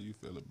much how you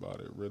feel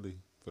about it, really,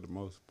 for the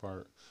most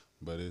part.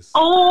 But it's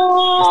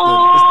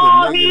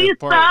Oh, it's the he's negative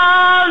so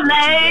part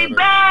laid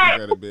back.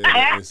 You gotta be able to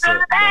Extra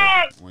accept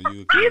that lax. when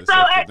you can He's so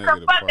accept the extra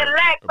negative fucking part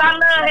lax. I about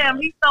love him.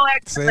 somebody. He's so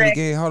extra Say it lax.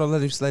 again. Hold on.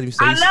 Let him say I love a he's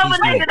nigga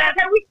smooth.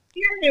 that we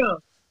hear him.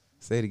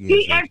 Say it again.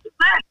 He Stretch. extra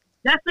lax.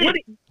 That's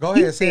it. Go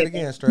ahead, say it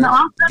again, straight. No,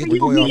 I'm Get telling the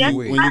you, boy he off the extra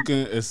way. When you lax.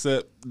 can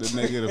accept the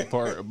negative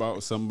part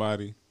about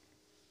somebody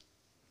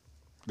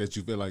that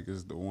you feel like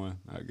is the one,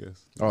 I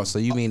guess. Oh, so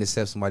you mean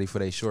accept somebody for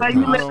their Like shortcomings?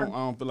 you I listen.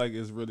 don't feel like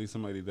it's really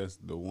somebody that's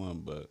the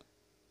one, but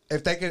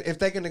If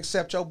they can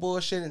accept your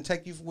bullshit and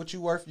take you for what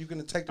you worth, you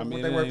can take I them mean,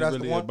 what it they worth. ain't That's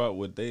really the one. about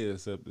what they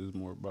accept. It's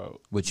more about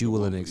What you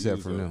willing to what accept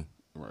you from them.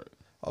 Right.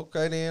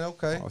 Okay, then.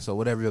 Okay. Oh, so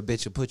whatever your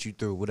bitch will put you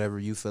through, whatever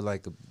you feel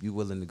like you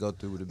willing to go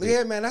through with a bitch.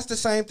 Yeah, man, that's the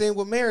same thing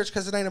with marriage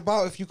because it ain't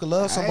about if you can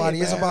love somebody.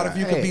 Hey, It's man, about if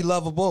you can hey. be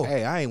lovable.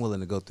 Hey, I ain't willing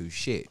to go through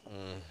shit.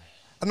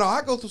 No,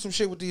 I go through some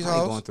shit with these I ain't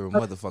going hoes. through a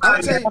motherfucker.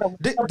 I'll tell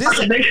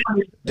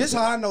you, this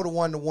how I know the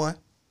one.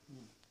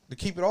 To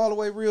keep it all the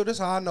way real, this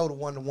how I know the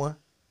one.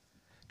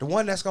 The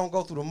one that's gonna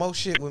go through the most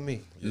shit with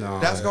me. No.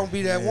 That's gonna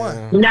be that one.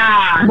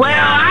 Nah. Well,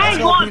 I That's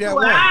ain't gonna going be that to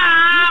one.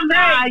 I'm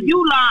Nah,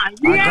 you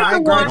lying. I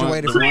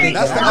graduated from Thick.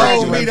 That's the I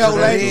old me though,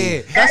 lady.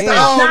 Yeah. That's the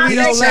Yeah. old me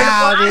though, lady.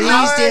 Child, he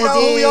I ain't still know who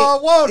did.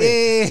 y'all wanted.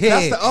 Yeah.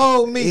 That's the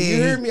old me. You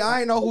Yeah. hear me? I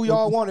ain't know who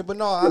y'all wanted, but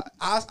no,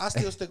 I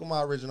still stick with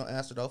my original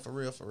answer though, for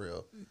real, for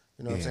real.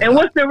 You know what I'm saying? And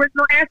what's the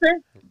original answer?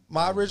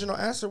 My original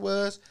answer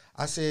was,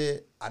 I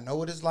said, I know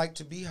what it's like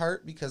to be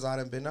hurt because I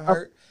done been to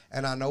hurt,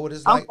 and I know what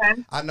it's like.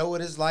 Okay. I know what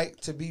it's like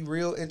to be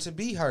real and to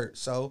be hurt.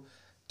 So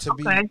to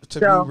be Okay, to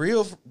so- be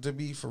real, to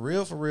be for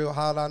real.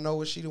 How do I know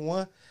what she the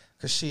one?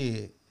 Cause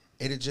shit,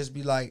 it'd just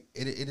be like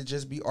it'd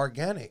just be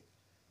organic.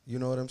 You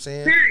know what I'm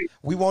saying? Period.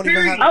 We won't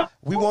even Period. have.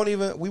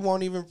 We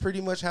won't even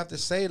pretty much have to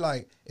say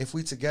like if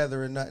we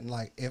together or nothing.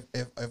 Like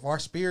if our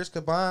spirits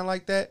combine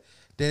like that,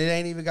 then it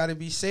ain't even got to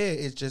be said.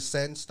 It's just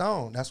set in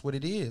stone. That's what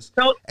it is.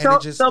 So And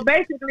it just- so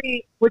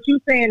basically, what you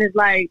saying is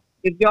like,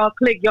 if y'all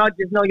click, y'all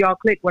just know y'all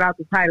click without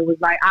the title.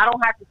 It's like, I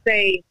don't have to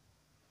say,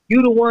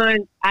 you the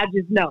one, I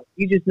just know.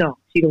 You just know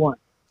she the one.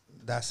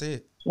 That's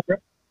it.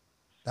 Okay.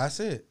 That's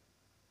it.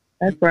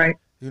 That's right.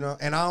 You know,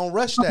 and I don't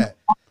rush that.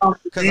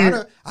 Cause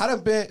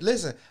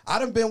I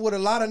done been with a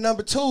lot of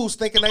number twos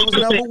thinking they was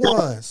number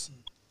ones.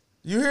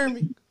 You hear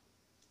me?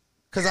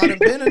 Cause I done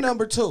been a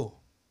number two.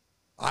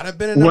 I done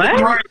been a number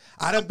What? three.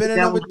 I done been a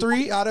number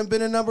three. I done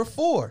been a number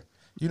four.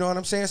 You know what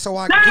I'm saying? So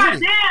I God get it.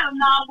 damn,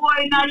 nah,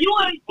 boy. Now you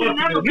ain't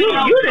never You been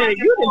on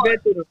done been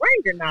through the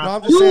ringer now. No,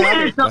 I'm just You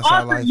saying. is the That's how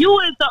ultimate. life You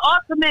is the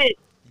ultimate.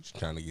 Just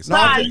trying to get No, some.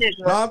 I'm Nah, just,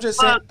 nigga. no, I'm just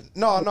saying.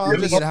 No, I'm Let me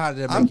just. get how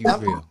did that make you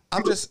feel?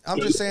 I'm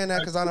just saying that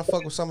because I done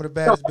fuck with some of the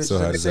baddest bitches So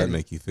in how the does that city.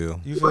 make you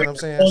feel? You feel what I'm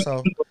saying?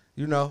 So,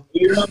 you know,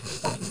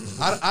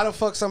 I done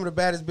fuck some of the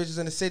baddest bitches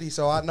in the city,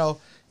 so I know,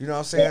 you know what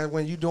I'm saying,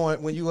 when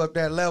you up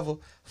that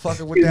level,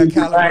 fucking with that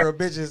caliber of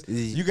bitches,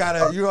 you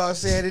gotta, you know what I'm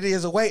saying, it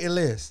is a waiting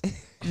list.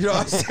 You know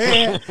what I'm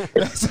saying?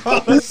 That's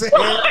all I'm saying.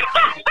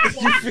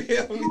 You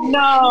feel me?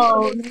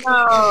 No.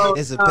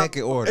 It's a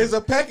pecking order. It's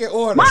a pecking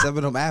order. Some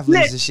of them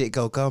athletes and shit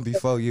go come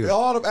before you.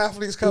 All them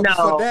athletes come No.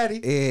 for daddy.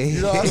 Yeah,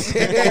 You know what I'm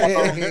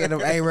saying? and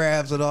them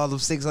Arabs with all them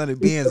 600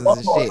 bins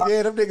and shit.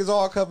 Yeah, them niggas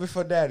all coming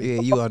for daddy. Yeah,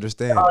 you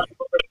understand.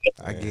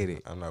 I get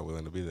it. I'm not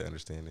willing to be the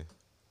understanding.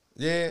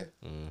 Yeah.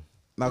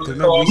 No, because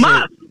remember we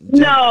said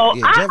No,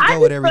 yeah, Jeff I go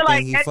with just feel everything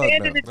like he at the fucked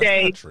end of up. the That's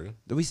day, not true.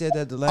 We said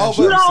that the Oh, last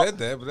but- show. You said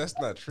that, but that's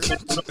not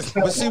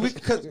true. But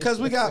see, cause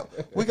we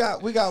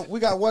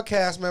got one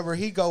cast member.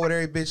 He go with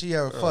every bitch he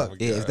ever fucked. my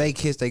Yeah, if God. they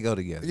kiss, they go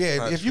together. Yeah,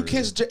 Not if you true.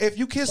 kiss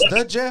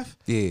the Jeff,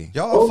 Yeah.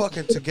 y'all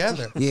fucking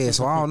together. Yeah,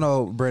 so I don't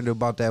know, Brenda,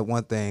 about that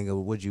one thing of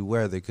would you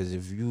rather? Because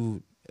if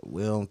you,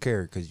 we don't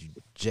care because you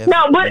Jeff.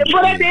 no, but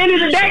at the end of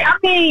the day, I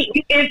mean,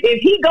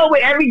 if he go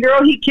with every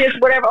girl he kissed,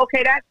 whatever,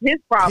 okay, that's his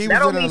problem. He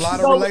That was don't in a mean lot she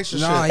of go-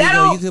 relationships. No, That you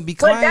don't- can be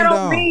but that climbed don't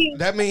on. mean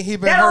That mean he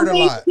been that hurt don't a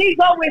mean lot. she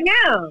go with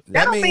him.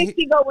 That don't mean mean he-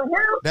 she go with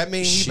him. That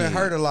mean he been Shit.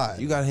 hurt a lot.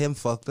 You got him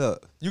fucked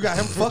up. You got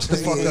him fucked the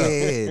fuck yeah, up.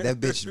 yeah, that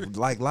bitch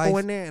like Go life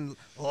in there and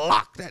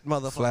lock that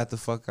motherfucker. flat the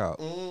fuck out.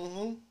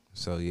 Mm-hmm.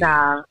 So yeah,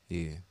 Nah,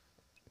 yeah.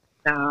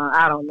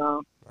 I don't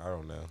know. I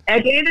don't know.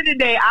 At the end of the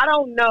day, I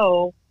don't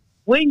know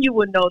when you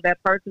would know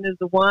that person is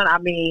the one. I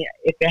mean,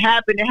 if it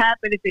happened, it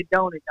happened. If it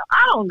don't, it don't.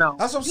 I don't know.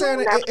 That's what I'm saying.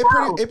 You never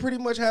know. It pretty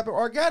much happened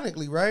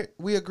organically, right?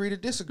 We agree to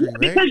disagree, right?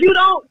 Because you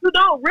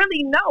don't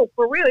really know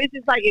for real. It's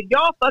just like if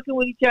y'all fucking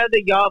with each other,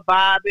 y'all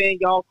vibing,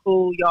 y'all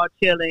cool, y'all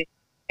chilling,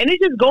 and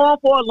it's just going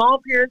for a long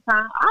period of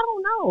time. I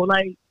don't know.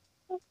 Like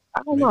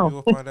I don't Maybe know.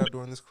 we'll find out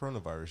during this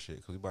coronavirus shit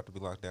because we about to be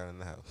locked down in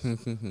the house.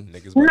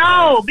 Niggas about to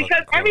No, have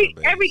because fucking every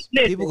corona babies.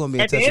 listen, People gonna be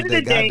in at the touch end with of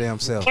their the day, goddamn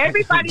self.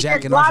 everybody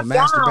Jacking that's off and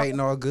locked down.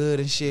 masturbating all good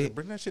and shit.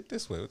 Bring that shit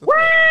this way. What the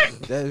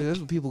What? That's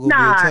what people gonna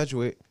Nah. be in touch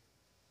with.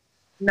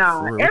 Nah,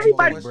 For real.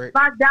 everybody One more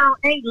locked down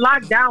ain't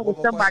locked down with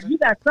One more somebody. question? You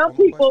got some One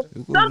more people,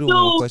 question? We gonna some do one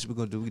more dudes. question.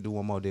 We can do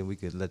one more, then we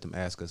can let them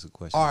ask us a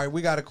question. All right,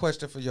 we got a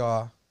question for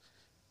y'all.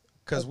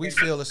 Because we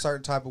feel a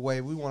certain type of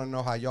way. We want to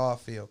know how y'all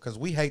feel. Because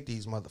we hate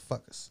these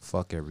motherfuckers.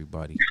 Fuck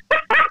everybody.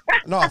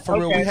 No, for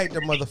real, we hate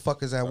the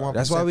motherfuckers at 1%.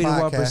 That's why we the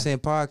podcast. 1%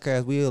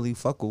 podcast. We only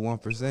fuck with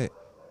 1%.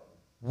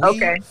 We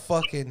Okay.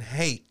 fucking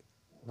hate.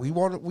 We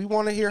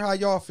want to hear how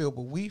y'all feel,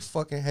 but we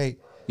fucking hate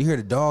You hear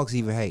the dogs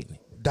even hating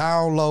it.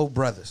 down low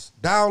brothers,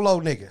 down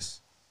low niggas.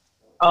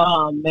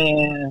 Oh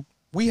man.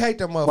 We hate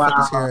them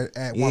motherfuckers Wow. here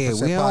at 1%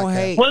 Yeah, we don't podcast.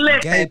 hate Well, listen,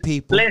 gay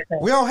people. Listen,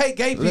 We don't hate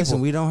gay people. Listen,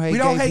 we don't hate We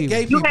don't gay hate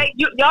gay people.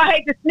 people. y'all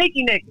hate the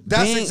sneaky niggas.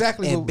 That's Bean-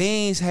 exactly and what.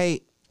 Beans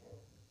hate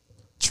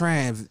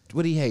trans.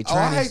 What do he hate? Oh,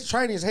 I hate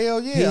Trannies. trannies.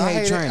 Hell yeah, He I hate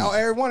hate it. trannies. Oh,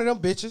 every one of them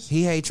bitches.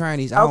 He hate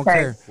trannies. I don't Okay.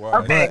 care. Why?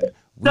 Okay. But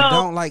we So-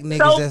 don't like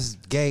niggas so- that's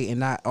gay and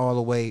not all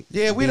the way.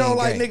 Yeah, we being don't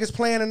like gay. niggas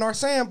playing in our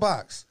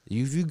sandbox.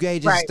 If you gay,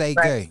 just Right, stay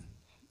right. gay.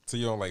 So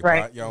you don't like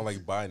Right. y'all don't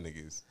like bi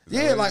niggas. Is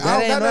Yeah, that like what I That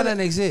don't ain't got none nothing.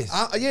 that exists.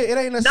 Yeah, it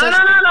ain't a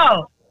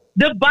No.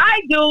 The bi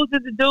dudes is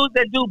the dudes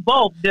that do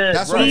both.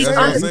 That's what I'm the saying.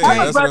 undercover That's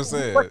what I'm brothers,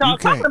 saying. What y'all You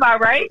can't. talking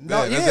about, right?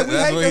 No, Yeah, yeah, that's we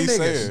what hate them he's niggas.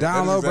 saying. Down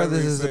That's Low exactly Brothers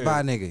what is he's a bi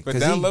saying. nigga, But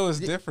 'cause down he- low is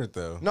different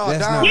though. No, That's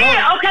down not- low.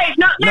 Yeah. Okay.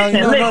 No.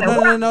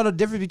 Listen. No. The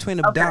difference between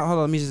the down. Hold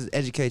on, let me just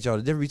educate y'all.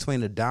 The difference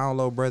between the down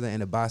low brother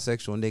and the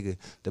bisexual nigga.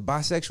 The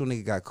bisexual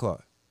nigga got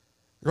caught.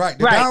 Right,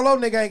 the Right. down low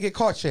nigga ain't get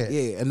caught yet.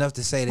 Yeah, enough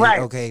to say that Right.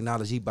 okay,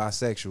 acknowledge he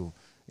bisexual,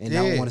 and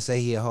Yeah. don't want to say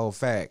he a whole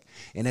fact.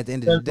 And at the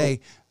end of the day,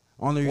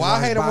 Only reason Well, I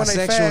why hate them when they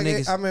bisexual fag.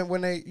 niggas. I mean,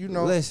 when they, you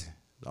know. Listen,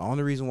 the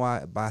only reason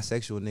why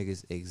bisexual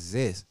niggas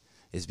exist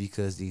is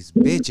because these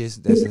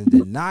bitches that's in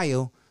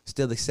denial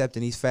still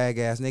accepting these fag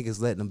ass niggas,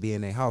 letting them be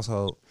in their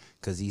household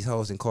because these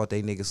hoes and caught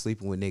they niggas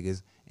sleeping with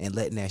niggas and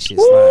letting that shit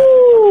slide.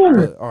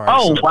 But, all right,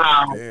 Oh so,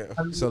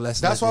 wow! So let's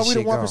That's let why this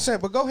we the shit go.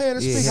 1%. But go ahead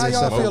and Yeah, speak. hit How us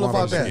y'all up feel on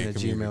about the that?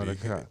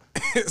 gmail.com.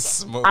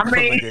 Smoke Yeah, from I the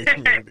don't gay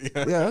community.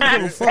 give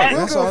a fuck. I don't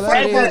That's give a all fuck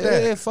that about is.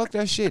 that. Yeah, fuck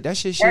that shit. That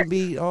shit should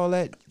be all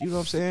that. You know what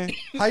I'm saying?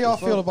 How y'all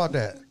feel about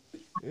that?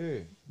 Yeah.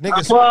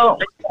 Niggas, Well,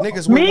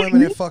 niggas with me-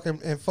 women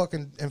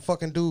and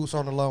fucking dudes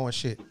on the low and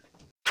shit.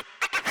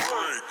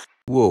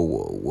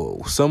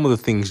 Whoa. Some of the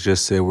things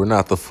just said were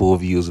not the full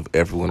views of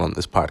everyone on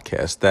this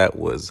podcast. That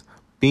was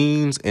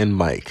Beans and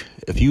Mike.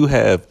 If you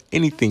have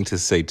anything to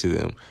say to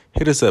them,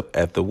 hit us up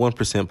at the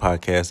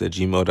 1%podcast at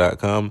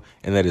gmail.com.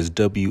 And that is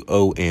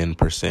WON%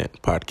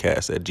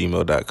 podcast at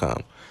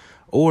gmail.com.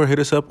 Or hit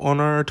us up on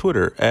our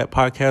Twitter at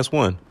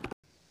podcast1.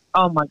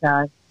 Oh my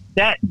God,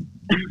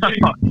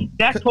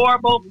 that's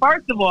horrible.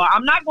 First of all,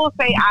 I'm not gonna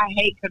say I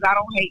hate because I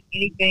don't hate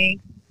anything.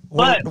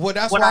 But Well,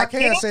 that's what why I I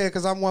can't can- say it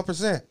because I'm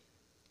 1%.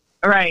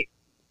 Right.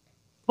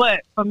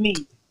 But for me,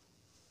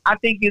 I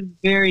think it's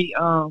very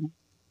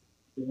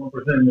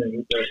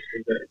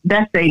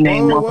that's their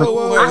name. Whoa, whoa,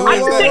 whoa, I- I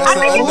whoa, think- whoa, I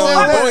think whoa,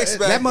 it's- whoa. voice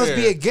back That must there.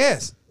 be a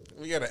guess.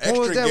 We got an What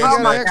was extra that? We guest. got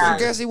an back extra there.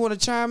 guess. He want to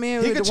chime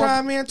in. He with could the one-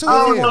 chime in too.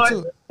 Oh, if he want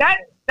Lord. to.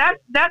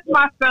 That's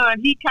my son.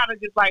 He kind of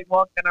just like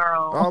walking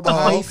around. Oh, but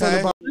how you feel okay.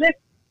 about? Listen,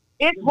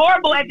 it's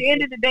horrible at the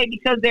end of the day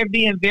because they're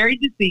being very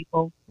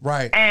deceitful.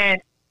 Right.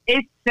 And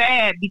it's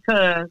sad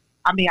because,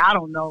 I mean, I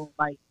don't know,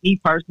 like, me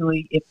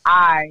personally, if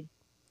I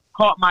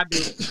caught my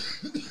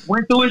bitch,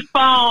 went through his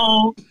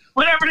phone,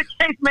 whatever the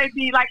case may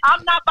be, like,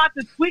 I'm not about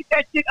to sweep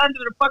that shit under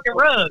the fucking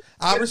rug.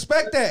 I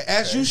respect that,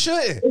 as you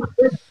should.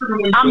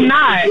 I'm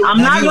not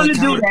Have you going to do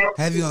encountered- that.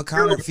 Have you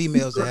encountered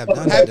females that have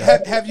done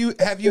that?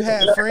 Have you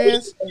had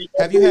friends?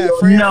 Have you had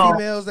friends, No.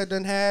 females that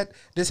done had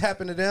this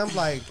happen to them?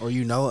 Like, Or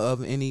you know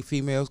of any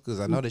females? Because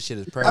I know this shit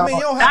is I prevalent. mean,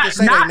 you don't have to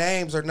say their Not-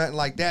 names or nothing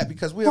like that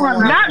because we don't want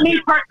Not me,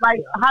 like,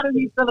 how do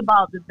you feel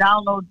about the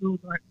download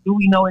dudes? Or do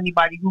we know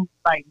anybody who,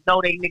 like, know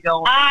they nigga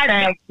on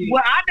tag shit?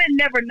 Well, I didn't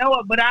never know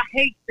it, but I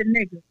hate the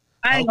nigga.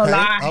 I ain't gonna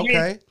lie.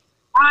 Okay.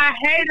 I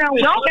hate him.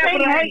 Don't say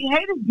hate.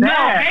 Hate is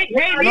bad. Hate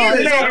No,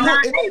 is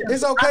bad.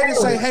 it's okay to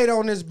say hate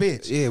on this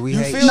bitch. Yeah, we You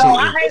hate feel shit. me? No,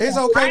 I hate It's it.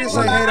 okay I to ain't say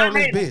gonna hate lie, on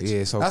this I hate bitch. it. Yeah,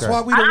 it's That's okay.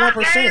 why we the 1%.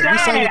 We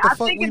say what the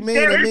fuck we mean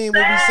and mean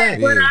what we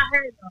say. But Yeah. I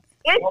hate him.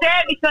 It's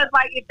sad because,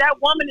 like, if that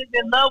woman is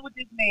in love with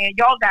this man,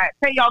 y'all got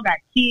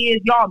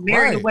kids, y'all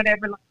married or Right.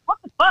 whatever. Like, what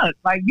the fuck?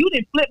 Like, you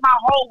didn't flip my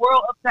whole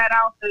world upside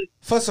down to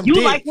For some you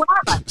dick. like what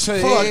I like.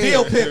 For a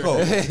deal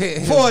pickle.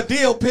 For a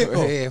deal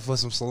pickle. Yeah, for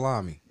some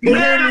salami. You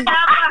hear me?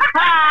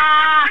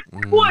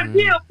 What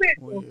deal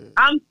pickle?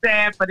 I'm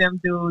sad for them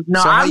dudes.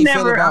 No, So how I've you feel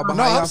never. about?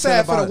 No, how y'all I'm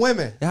sad feel for the about-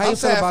 women. How I'm you feel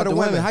sad about for the the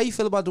women? women. How you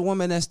feel about the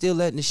women that's still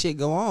letting the shit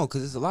go on?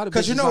 Because there's a lot of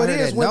 'Cause bitches you know out it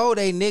here is that when- know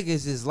they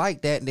niggas is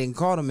like that and then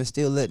call them and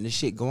still letting the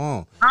shit go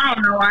on. I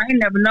don't know. I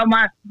ain't never know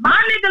my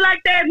nigga like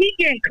that. He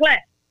getting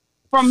clapped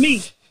from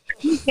me.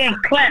 He getting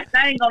clapped.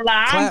 I ain't gonna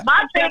lie. Clap.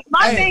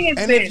 My thing is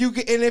and this.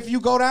 if you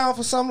go down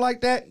for something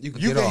like that, you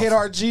can can get hit off.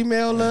 our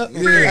Gmail up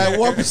Yeah. at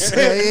 1%.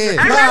 Yeah,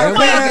 yeah. Nah, And we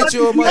man. can get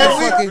you a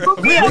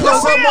motherfucking. We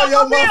put something on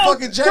your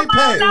motherfucking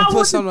JPay.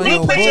 Put something on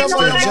your Put bitch, something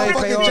on your JPay,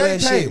 motherfucking all that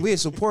JPay. shit. We'll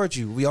support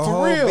you. We a For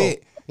whole real.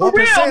 bit. 1%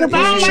 because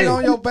I is don't on your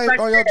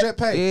on your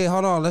JPay. Yeah,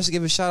 hold on. Let's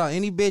give a shout out.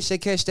 Any bitch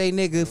that catch they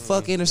nigga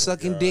fucking or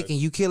sucking dick and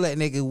you kill that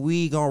nigga,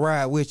 we gonna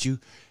ride with you.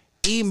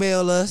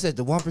 Email us at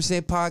the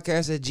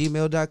 1%podcast at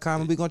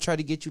gmail.com and we gonna try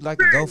to get you like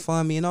a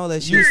GoFundMe and all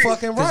that shit. You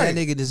fucking 'Cause right.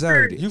 that nigga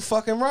deserved it. You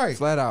fucking right.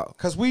 Flat out.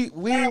 Cause we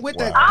ain't with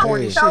that Yeah.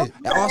 corny shit.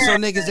 And also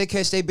niggas that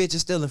catch they bitches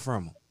stealing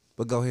from them.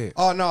 But go ahead.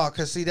 Oh no,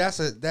 cause see that's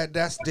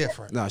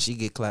different. No, she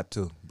get clapped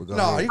too. But go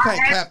No, ahead. you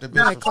can't clap the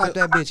Man, bitch. clap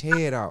that bitch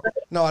head out.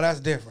 No,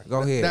 that's different.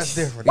 Go ahead. That's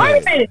different. Yeah.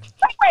 Wait a minute.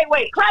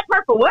 Wait. Clap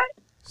her for what?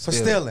 For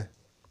stealing.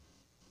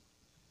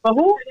 For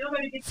who?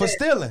 For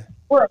stealing.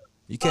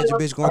 You catch a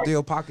bitch going through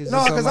your pockets No,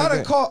 or something cause I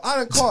like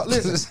done caught.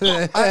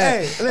 Listen,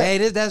 hey,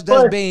 hey, that's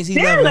Beans. He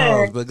loving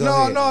hoes, but go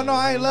ahead. no,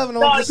 I ain't loving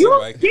them. No, I'm just- you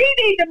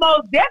need the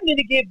most definitely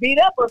to get beat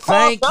up or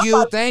Thank call you,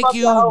 somebody fuck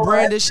your whole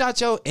Brenda. ass.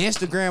 Shout your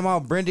Instagram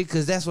out, Brenda,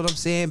 because that's what I'm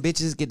saying.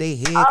 Bitches get their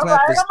head All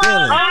clapped for right, come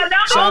on. stealing.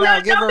 Shout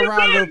out, give her a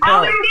round of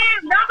applause.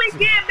 Don't be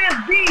getting Miss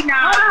B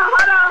now.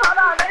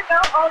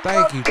 Hold on.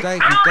 Thank you.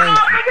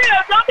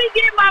 Don't be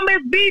getting my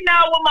Miss B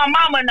now with my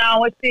mama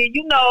now and shit.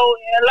 You know,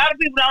 a lot of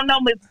people don't know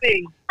Miss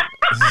B.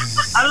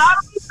 A lot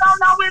of people don't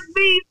know Miss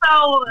B,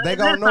 so They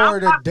gonna know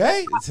her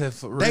today.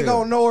 For They real.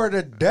 gonna know her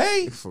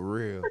today. For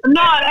real.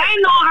 No, they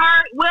ain't know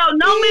her. Well,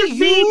 no Miss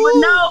B, You. but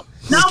no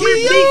Miss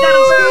B got a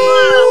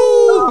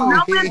little.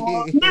 No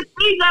Miss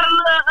B got a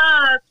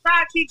little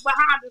sidekick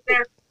behind us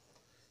there.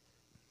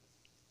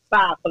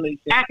 Bye, Felicia.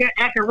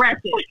 Acting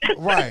ratchet.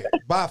 Right.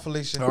 Bye,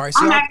 Felicia. All right,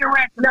 so I'm y'all, acting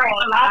ratchet. No,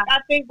 I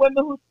think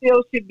women who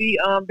steal should be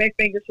their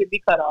fingers should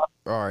be cut off.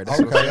 all right. That's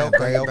what I'm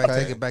saying. Okay.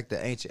 Take it back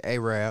to ancient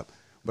Arab.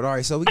 But all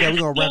right, so we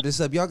gonna wrap this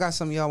up. Y'all got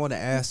something y'all want to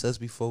ask us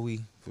before we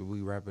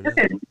wrap it up?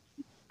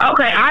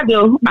 Okay, I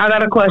do. I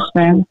got a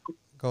question.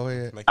 Go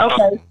ahead. Make it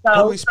Okay, happen.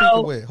 so Who we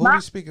speaking with? Who my-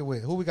 we speaking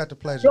with? Who we got the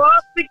pleasure? Y'all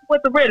speaking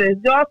with the British.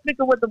 Y'all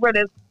speaking with the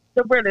British.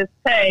 The British.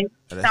 Tay,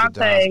 That's a John's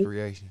Shantae.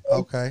 creation.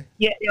 Okay.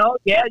 Yeah.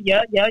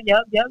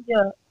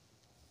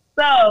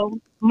 So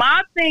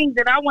my thing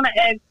that I want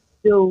to ask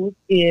dudes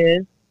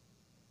is,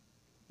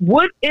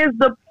 what is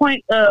the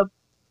point of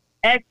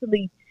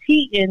actually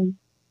cheating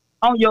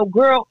on your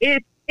girl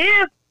if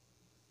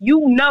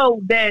you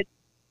know that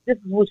this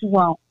is what you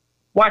want?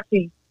 Why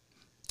cheat?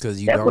 Because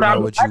you That's don't what I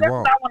know what you that's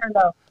want. what I want to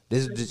know.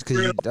 This is just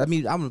because I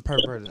mean, I'm the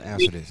perfect person to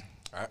answer this.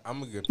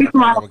 I'm a good He's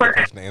my person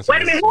first. to answer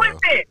Wait a minute, this, who is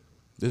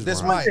this?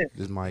 This Mike. Mike.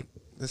 This Mike.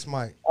 This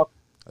Mike.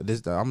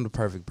 I'm the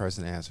perfect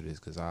person to answer this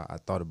because I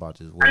thought about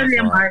this. I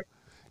didn't, Mike.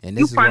 And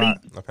You this is why. funny.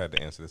 I've had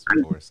to answer this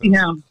before. So.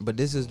 Yeah. But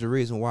this is the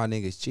reason why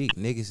niggas cheat.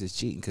 Niggas is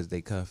cheating because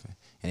they cuffing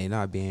and they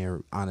not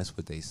being honest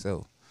with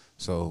themselves.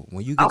 So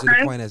when you get to the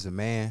Okay. point as a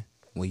man,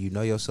 when you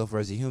know yourself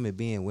as a human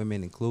being,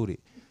 women included,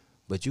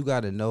 but you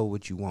got to know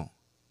what you want.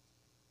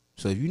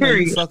 So if you know you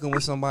Period. fucking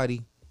with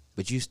somebody,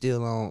 but you still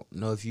don't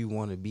know if you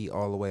want to be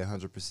all the way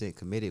 100%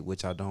 committed,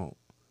 which I don't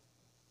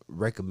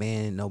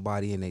recommend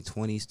nobody in their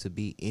 20s to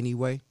be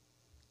anyway,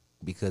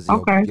 because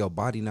Okay. your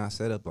body not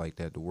set up like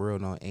that. The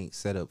world ain't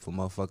set up for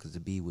motherfuckers to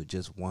be with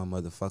just one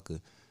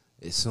motherfucker.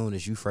 As soon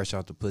as you fresh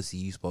out the pussy,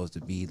 you supposed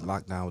to be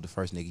locked down with the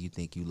first nigga you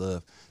think you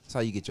love. That's how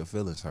you get your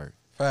feelings hurt.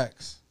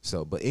 Facts.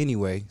 So, but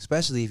anyway,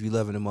 especially if you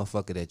loving a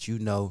motherfucker that you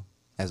know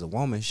as a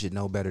woman should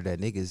know better that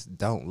niggas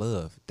don't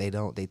love. They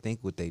think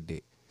what they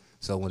did.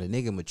 So when a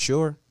nigga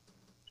mature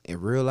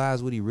and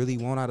realize what he really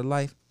want out of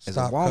life,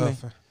 Stop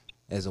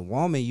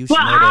you should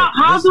Well, know that.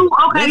 how Listen, do-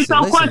 okay,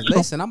 so question.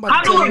 listen, I'm How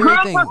about to do tell a you girl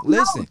everything. fuck-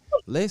 no.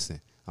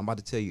 Listen, I'm about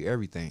to tell you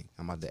everything.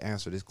 I'm about to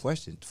answer this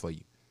question for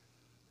you.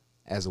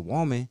 As a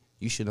woman,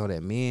 you should know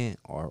that men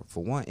are,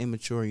 for one,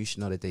 immature. You should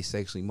know that they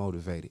sexually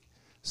motivated.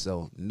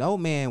 So no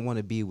man want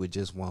to be with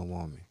just one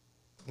woman.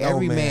 No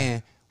Every man.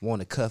 man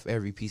want to cuff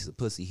every piece of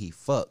pussy he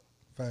fuck.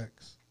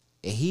 Facts.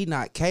 And he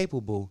not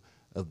capable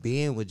of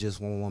being with just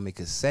one woman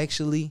because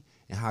sexually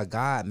and how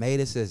God made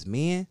us as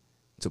men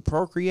to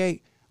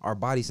procreate, our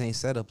bodies ain't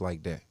set up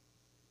like that.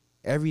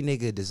 Every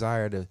nigga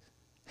desire to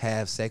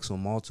have sex with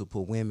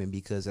multiple women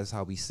because that's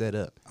how we set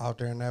up Out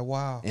there in that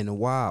wild. in the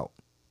wild.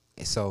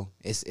 And so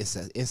in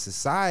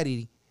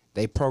society,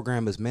 they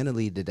program us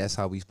mentally that that's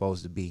how we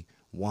supposed to be.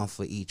 One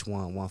for each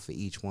one,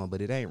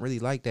 but it ain't really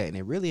like that. And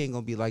it really ain't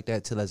gonna be like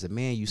that till as a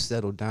man you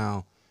settle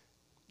down,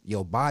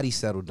 your body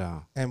settle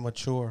down And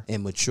mature.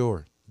 and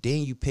mature.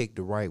 Then you pick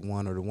the right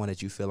one or the one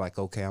that you feel like,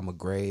 okay, I'm going to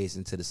graze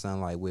into the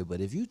sunlight with. But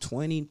if you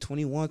 20,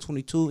 21,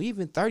 22,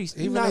 even 30,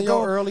 Even in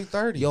your early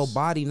 30s. your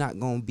body not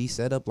going to be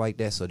set up like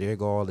that. So there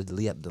go all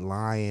the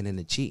lying and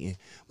the cheating.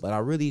 But I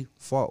really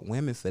fought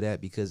women for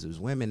that because it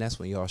was women. That's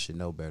when y'all should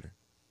know better.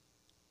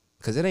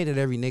 Because it ain't that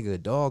every nigga a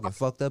dog and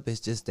fucked up. It's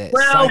just that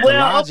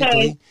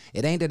psychologically. okay.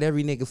 It ain't that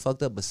every nigga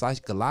fucked up. But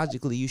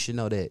psychologically, you should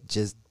know that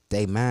just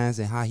they minds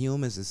and how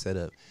humans are set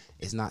up.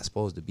 It's not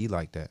supposed to be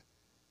like that.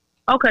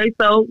 Okay,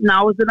 so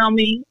now is it on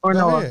me or Go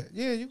no? ahead.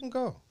 Yeah, you can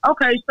go.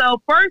 Okay,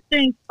 so first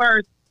things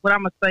first, what I'm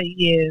gonna say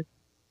is,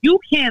 you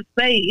can't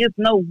say it's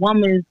no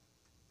woman's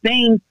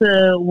thing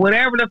to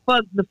whatever the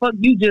fuck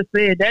you just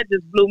said. That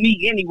just blew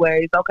me,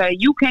 anyways. Okay,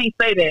 you can't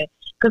say that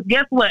because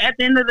guess what? At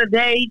the end of the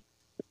day,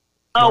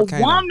 a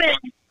Volcano. woman.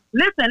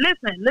 Listen.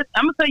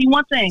 I'm gonna tell you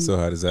one thing. So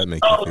how does that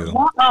make you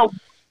feel?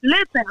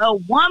 Listen, a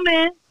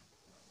woman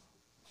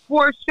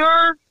for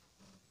sure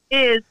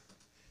is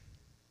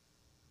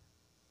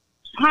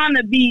trying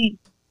to be,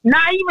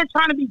 not even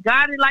trying to be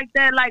guided like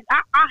that. Like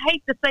I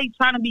hate to say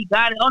trying to be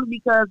guided only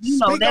because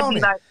Speak that'd on be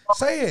it. like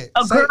Say it.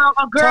 a Say girl.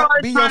 it. A girl Talk-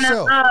 is be trying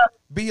yourself. to.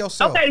 Be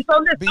yourself. Okay, so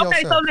listen. Be Okay,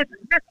 so yourself.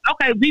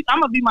 listen. I'm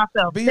gonna be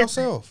myself. Be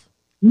Listen. yourself.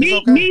 Me,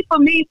 It's okay. for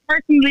me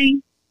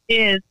personally,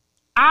 is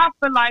I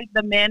feel like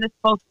the man is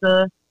supposed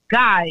to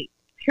guide.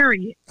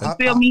 Period. You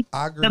feel me?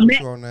 I agree The with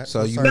man- you on that.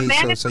 So you Sir. mean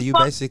man is so you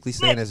supposed- basically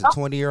saying as a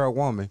 20-year-old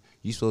woman,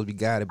 you supposed to be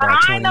guided by a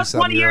I ain't no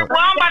 20-something year 20-year-old. old.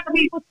 I'm about to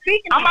be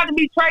speaking. I'm about to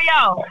be Trey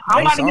y'all.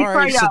 I'm about to be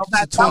Trey y'all.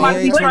 So I'm about to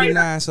be 28, Trey y'all.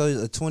 29, so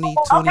a 20. Okay,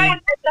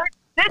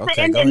 listen,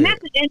 Okay, and go ahead.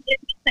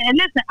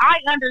 listen. I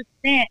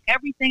understand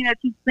everything that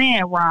you're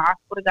saying, Ron. I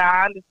swear to God,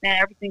 I understand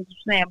everything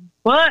you're saying.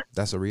 But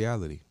That's a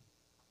reality.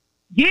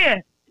 yeah,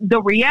 the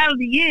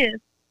reality is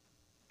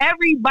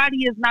everybody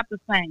is not the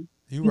same.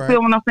 You You right.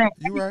 feel what I'm saying?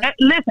 You right.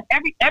 Listen,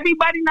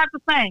 everybody not the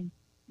same.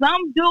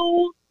 Some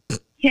dudes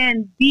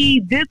can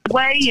be this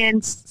way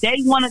and they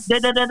want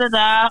to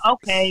da.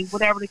 Okay,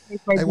 whatever the case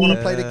may They be. want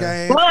to play the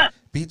game. But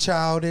Be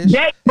childish.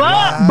 they,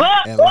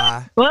 lie, and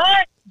lie.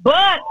 but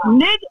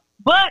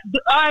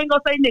I ain't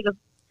gonna say niggas.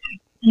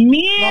 Men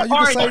No, you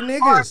are can say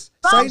niggas.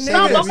 some- Say Say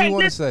niggas. whatever okay, you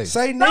want to listen,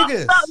 say. Say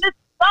niggas.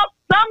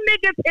 Some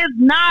niggas is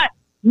not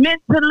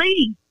meant to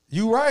lead.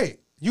 You right.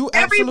 You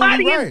absolutely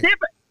Everybody right. is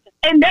different.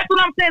 And that's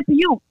what I'm saying to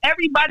you.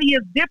 Everybody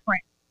is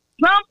different.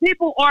 Some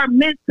people are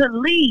meant to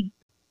lead.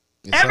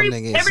 And some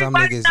everybody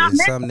niggas not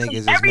some meant to- niggas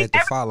is every- meant to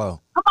every-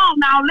 follow. Come on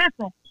now,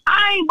 listen.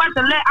 I ain't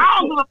about to I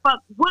don't give a fuck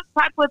what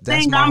type of That's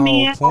thing my I'm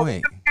whole in.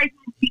 point.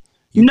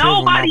 You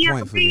proving my Nobody is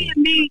point for me.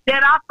 feeding me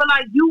that I feel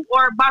like you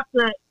are about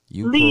to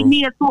You lead prove-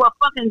 me into a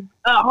fucking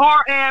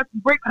hard ass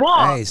brick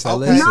wall. Hey, so Okay.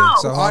 listen. No.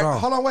 So All hold right, on.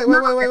 hold on, wait.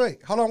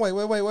 Hold on, wait.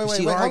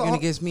 She Hold arguing on,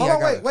 against me, Hold I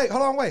on, gotta- wait.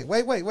 Hold on,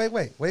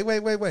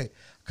 wait.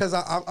 Because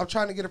I'm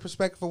trying to get a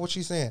perspective for what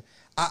she's saying.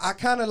 I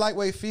kind of like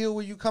feel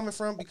where you coming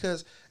from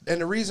because,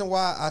 and the reason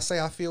why I say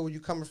I feel where you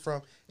coming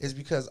from is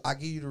because I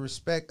give you the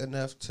respect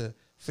enough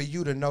for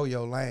you to know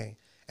your lane.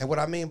 And what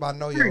I mean by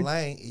know your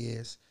lane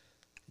is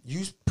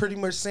you pretty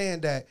much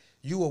saying that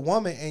you a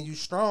woman and you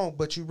strong,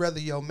 but you rather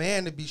your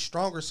man to be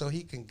stronger so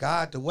he can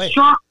guide the way.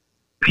 Strong.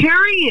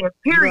 Period.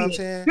 You know what I'm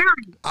saying?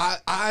 Period. I You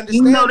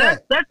understand know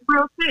that. that's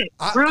real shit.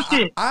 Real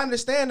shit. I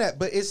understand that,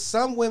 but it's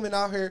some women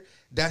out here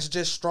that's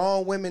just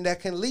strong women that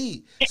can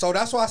lead. So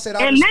that's why I said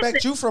I And respect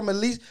listen- you from at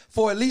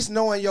least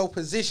knowing your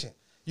position.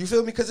 You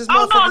feel me? Because it's Oh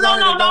motherfuckers out here no.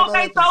 that don't know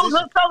Okay, their so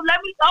position. let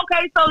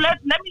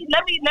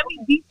me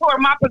detour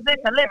my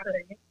position.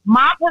 Listen,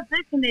 my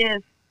position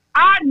is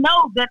I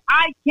know that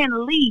I can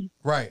lead,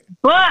 Right.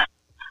 but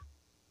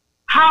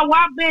how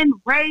I've been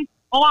raised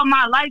all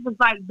my life is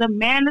like the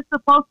man is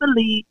supposed to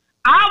lead.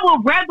 I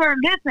would rather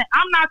listen.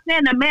 I'm not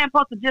saying the man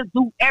supposed to just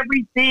do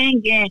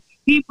everything and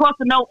he's supposed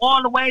to know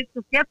all the ways.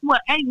 Because guess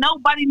what? Ain't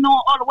nobody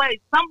knowing all the ways.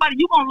 Somebody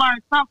you gonna learn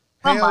Hell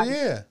somebody.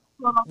 yeah.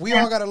 You know what I'm We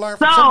saying? all got to learn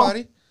from So,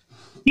 somebody.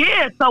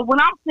 Yeah, so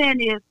what I'm saying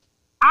is,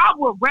 I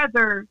would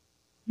rather,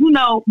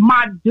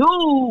 my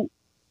dude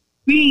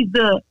be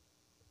the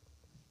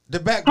The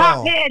top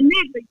backbone. head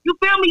nigga. You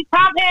feel me?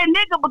 Top head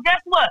nigga, but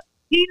guess what?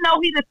 He know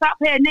he the top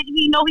head nigga.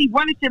 He know he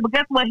running shit, but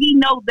guess what? He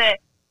knows that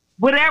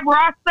whatever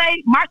I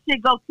say, my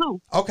shit go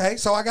too. Okay,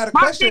 so I got a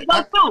My question. shit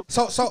go too.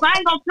 So I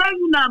ain't gonna tell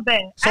you nothing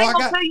bad. I ain't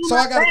gonna tell you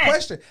nothing got a bad.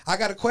 question. I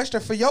got a question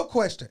for your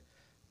question.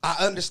 I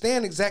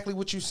understand exactly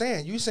what you're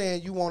saying. You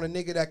saying you want a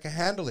nigga that can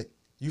handle it.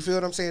 You feel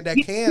what I'm saying? That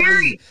can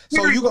lead.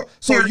 So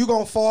you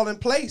gonna fall in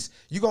place.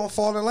 You gonna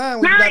fall in line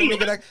when you got a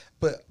nigga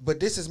that. But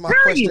this is my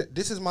question.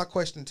 This is my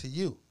question to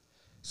you.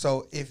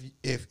 So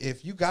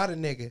if you got a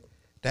nigga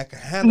that can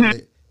handle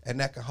it and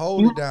that can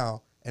hold it down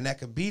and that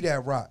can be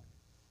that rock,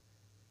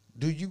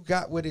 do you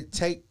got what it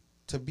take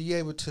to be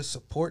able to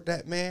support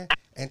that man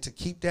and to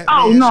keep that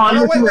man? No, Hold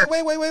on, listen.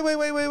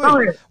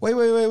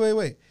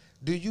 wait.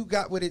 Do you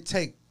got what it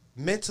take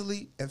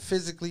mentally and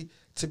physically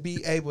to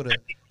be able to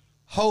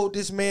hold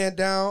this man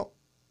down?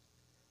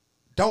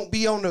 Don't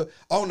be on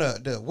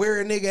the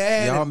where a nigga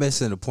at. Y'all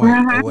missing the point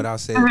of what I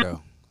said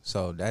though.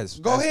 So that's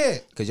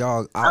ahead. Cause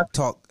y'all out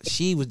talk.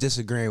 She was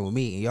disagreeing with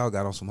me, and y'all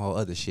got on some whole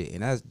other shit,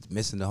 and that's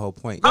missing the whole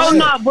point. Oh,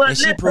 no, but and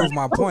she listen. proved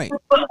my point.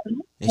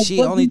 And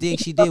she only thing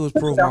she did was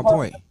prove my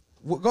point.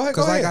 Well, go ahead.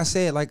 Cause like I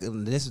said,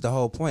 this is the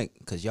whole point.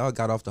 Cause y'all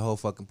got off the whole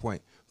fucking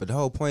point. But the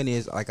whole point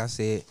is, like I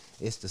said,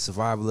 it's the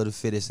survival of the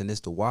fittest, and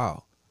it's the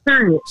wild.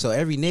 Period. So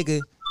every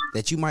nigga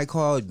that you might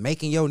call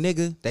making your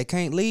nigga that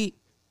can't lead,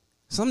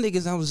 some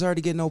niggas don't deserve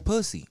to get no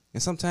pussy,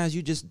 and sometimes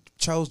you just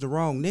chose the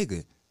wrong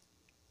nigga.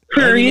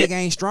 Every Period. nigga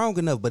ain't strong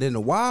enough, but in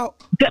the wild,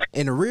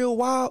 in the real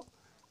wild,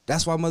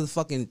 that's why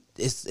motherfucking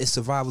it's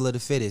survival of the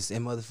fittest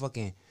and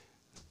motherfucking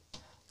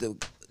the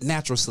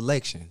natural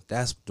selection.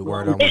 That's the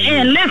word I want to use.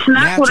 And listen,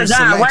 I swear to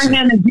God, right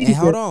hand in And Jesus.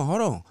 hold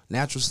on.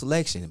 Natural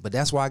selection. But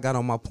that's why I got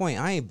on my point.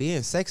 I ain't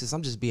being sexist.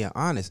 I'm just being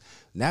honest.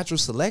 Natural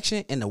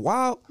selection in the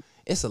wild,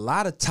 it's a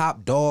lot of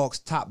top dogs,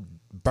 top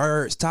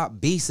birds,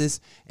 top beasts,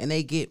 and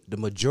they get the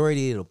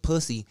majority of the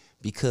pussy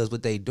because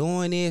what they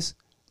doing is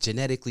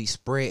genetically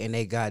spreading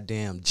they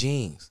goddamn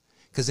genes.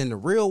 Because in the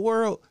real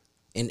world,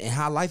 and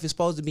how life is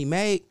supposed to be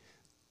made,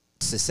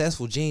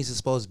 successful genes is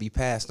supposed to be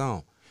passed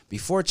on.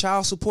 Before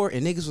child support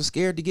and niggas was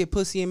scared to get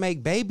pussy and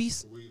make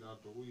babies,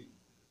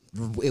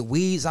 it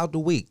weeds out the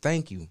weak.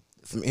 Thank you.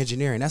 From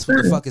engineering. That's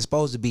what the fuck it's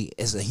supposed to be.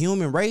 As a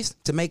human race,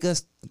 to make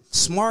us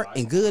smart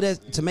and good,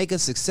 to make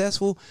us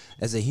successful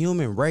as a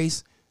human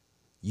race,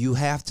 you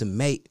have to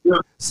make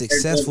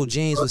successful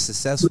genes with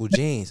successful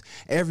genes.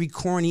 Every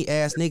corny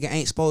ass nigga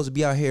ain't supposed to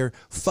be out here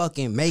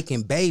fucking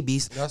making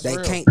babies. That's They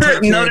real. can't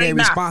take care No, of they their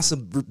not.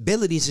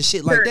 responsibilities and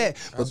shit like that.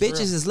 But That's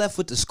bitches is left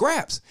with the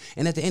scraps.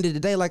 And at the end of the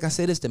day, like I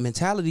said, it's the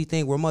mentality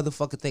thing where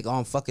motherfucker think, oh,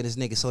 I'm fucking this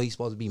nigga, so he's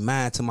supposed to be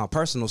mine to my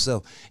personal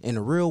self. In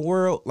the real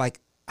world, like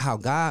how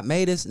God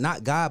made us,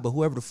 not God, but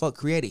whoever the fuck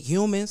created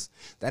humans,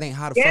 that ain't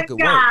how the Yes, fuck it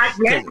God. works.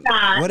 Yes,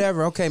 God.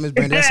 Whatever, okay, Miss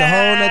Brenda, that's a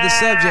whole nother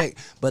subject.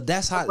 But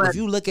that's how, if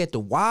you look at the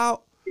wild,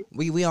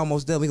 we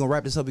almost done. We gonna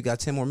wrap this up. We got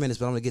 10 more minutes,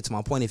 but I'm gonna get to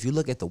my point. If you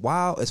look at the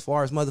wild, as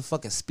far as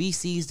motherfucking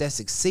species that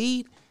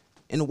succeed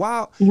in the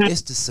wild,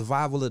 it's the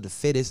survival of the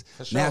fittest,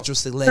 sure. natural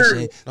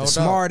selection, No the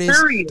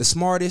doubt.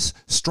 smartest,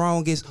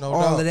 strongest, No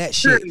all doubt. of that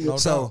shit. No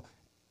So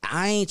doubt.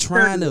 I ain't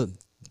trying to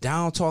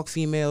down talk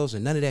females or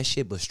none of that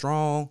shit, but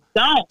strong,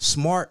 Don't.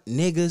 smart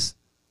niggas,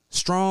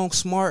 strong,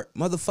 smart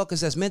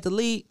motherfuckers that's meant to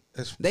lead.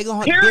 It's- They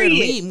gonna Period. dare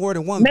lead more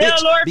than one Male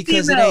bitch or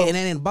because female. it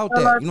ain't about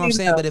Male that. or You know what I'm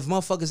saying? female. But if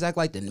motherfuckers act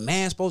like the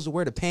man's supposed to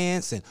wear the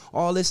pants and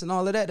all this and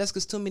all of that, that's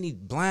because too many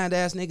blind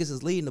ass niggas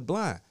is leading the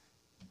blind.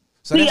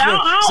 So See, that's where,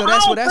 I so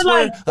that's don't where, that's feel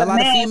where like a the lot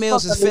of man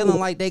females is supposed to feeling lead.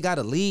 like they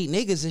gotta lead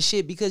niggas and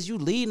shit because you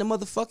leading the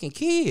motherfucking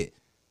kid.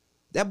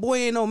 That boy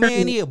ain't no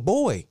man, he a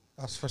boy.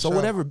 That's for So sure.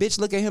 whatever bitch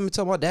look at him and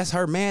talk about that's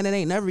her man, it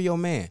ain't never your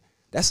man.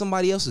 That's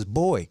somebody else's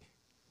boy.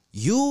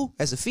 You,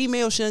 as a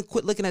female, shouldn't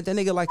quit looking at that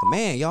nigga like a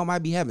man. Y'all might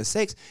be having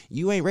sex.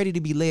 You ain't ready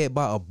to be led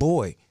by a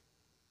boy.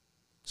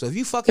 So if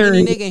you fucking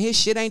any nigga and his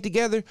shit ain't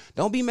together,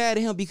 don't be mad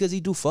at him because he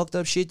do fucked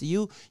up shit to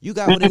you. You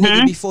got with a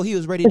nigga before he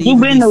was ready to You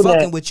even been be through fucking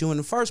that. with you in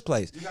the first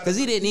place. Because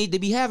he didn't need to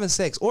be having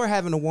sex or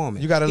having a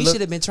woman. You gotta he look-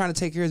 should have been trying to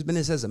take care of his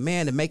business as a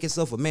man to make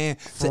himself a man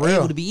to real.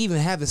 able to be even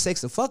having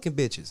sex and fucking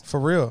bitches. For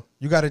real,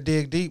 you got to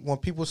dig deep. When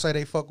people say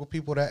they fuck with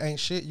people that ain't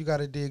shit, you got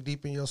to dig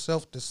deep in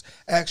yourself. To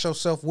ask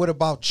yourself, what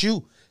about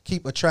you?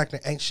 Keep attracting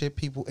ain't shit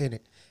people in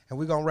it. And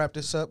we're going to wrap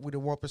this up with the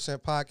 1%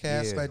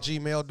 podcast Yeah. at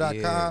gmail.com.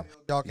 Yeah.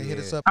 Y'all can hit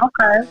us up.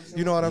 Okay.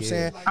 You know what I'm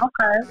saying?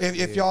 Okay.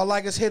 If y'all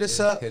like us, hit us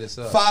up. Hit us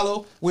up.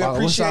 Follow. We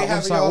appreciate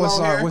having y'all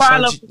on here.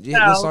 Follow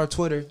What's our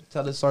Twitter?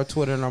 Tell us our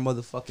Twitter and our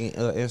motherfucking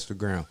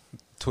Instagram.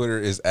 Twitter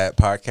is at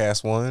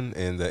podcast1,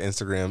 and the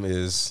Instagram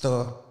is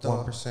The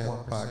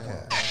 1%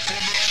 podcast.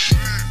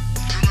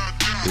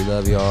 We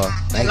love y'all.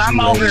 Thank Well, I'm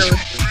you, on ladies. here.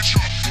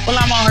 Well,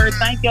 I'm on here.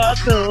 Thank y'all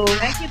too.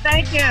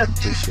 Thank you.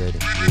 Appreciate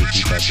it. We'll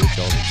be back with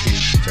y'all in 2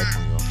 weeks. Check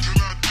on y'all.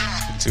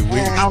 2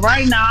 weeks. All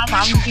right, now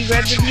I'm gonna be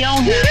ready to be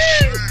on here.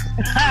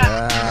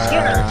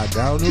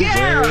 Down the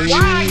Yeah, way.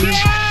 right,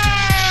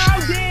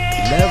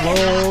 yeah,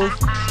 Levels.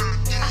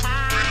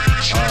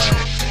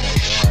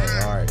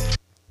 All right.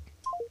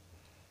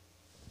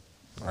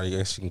 I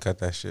guess you can cut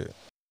that shit.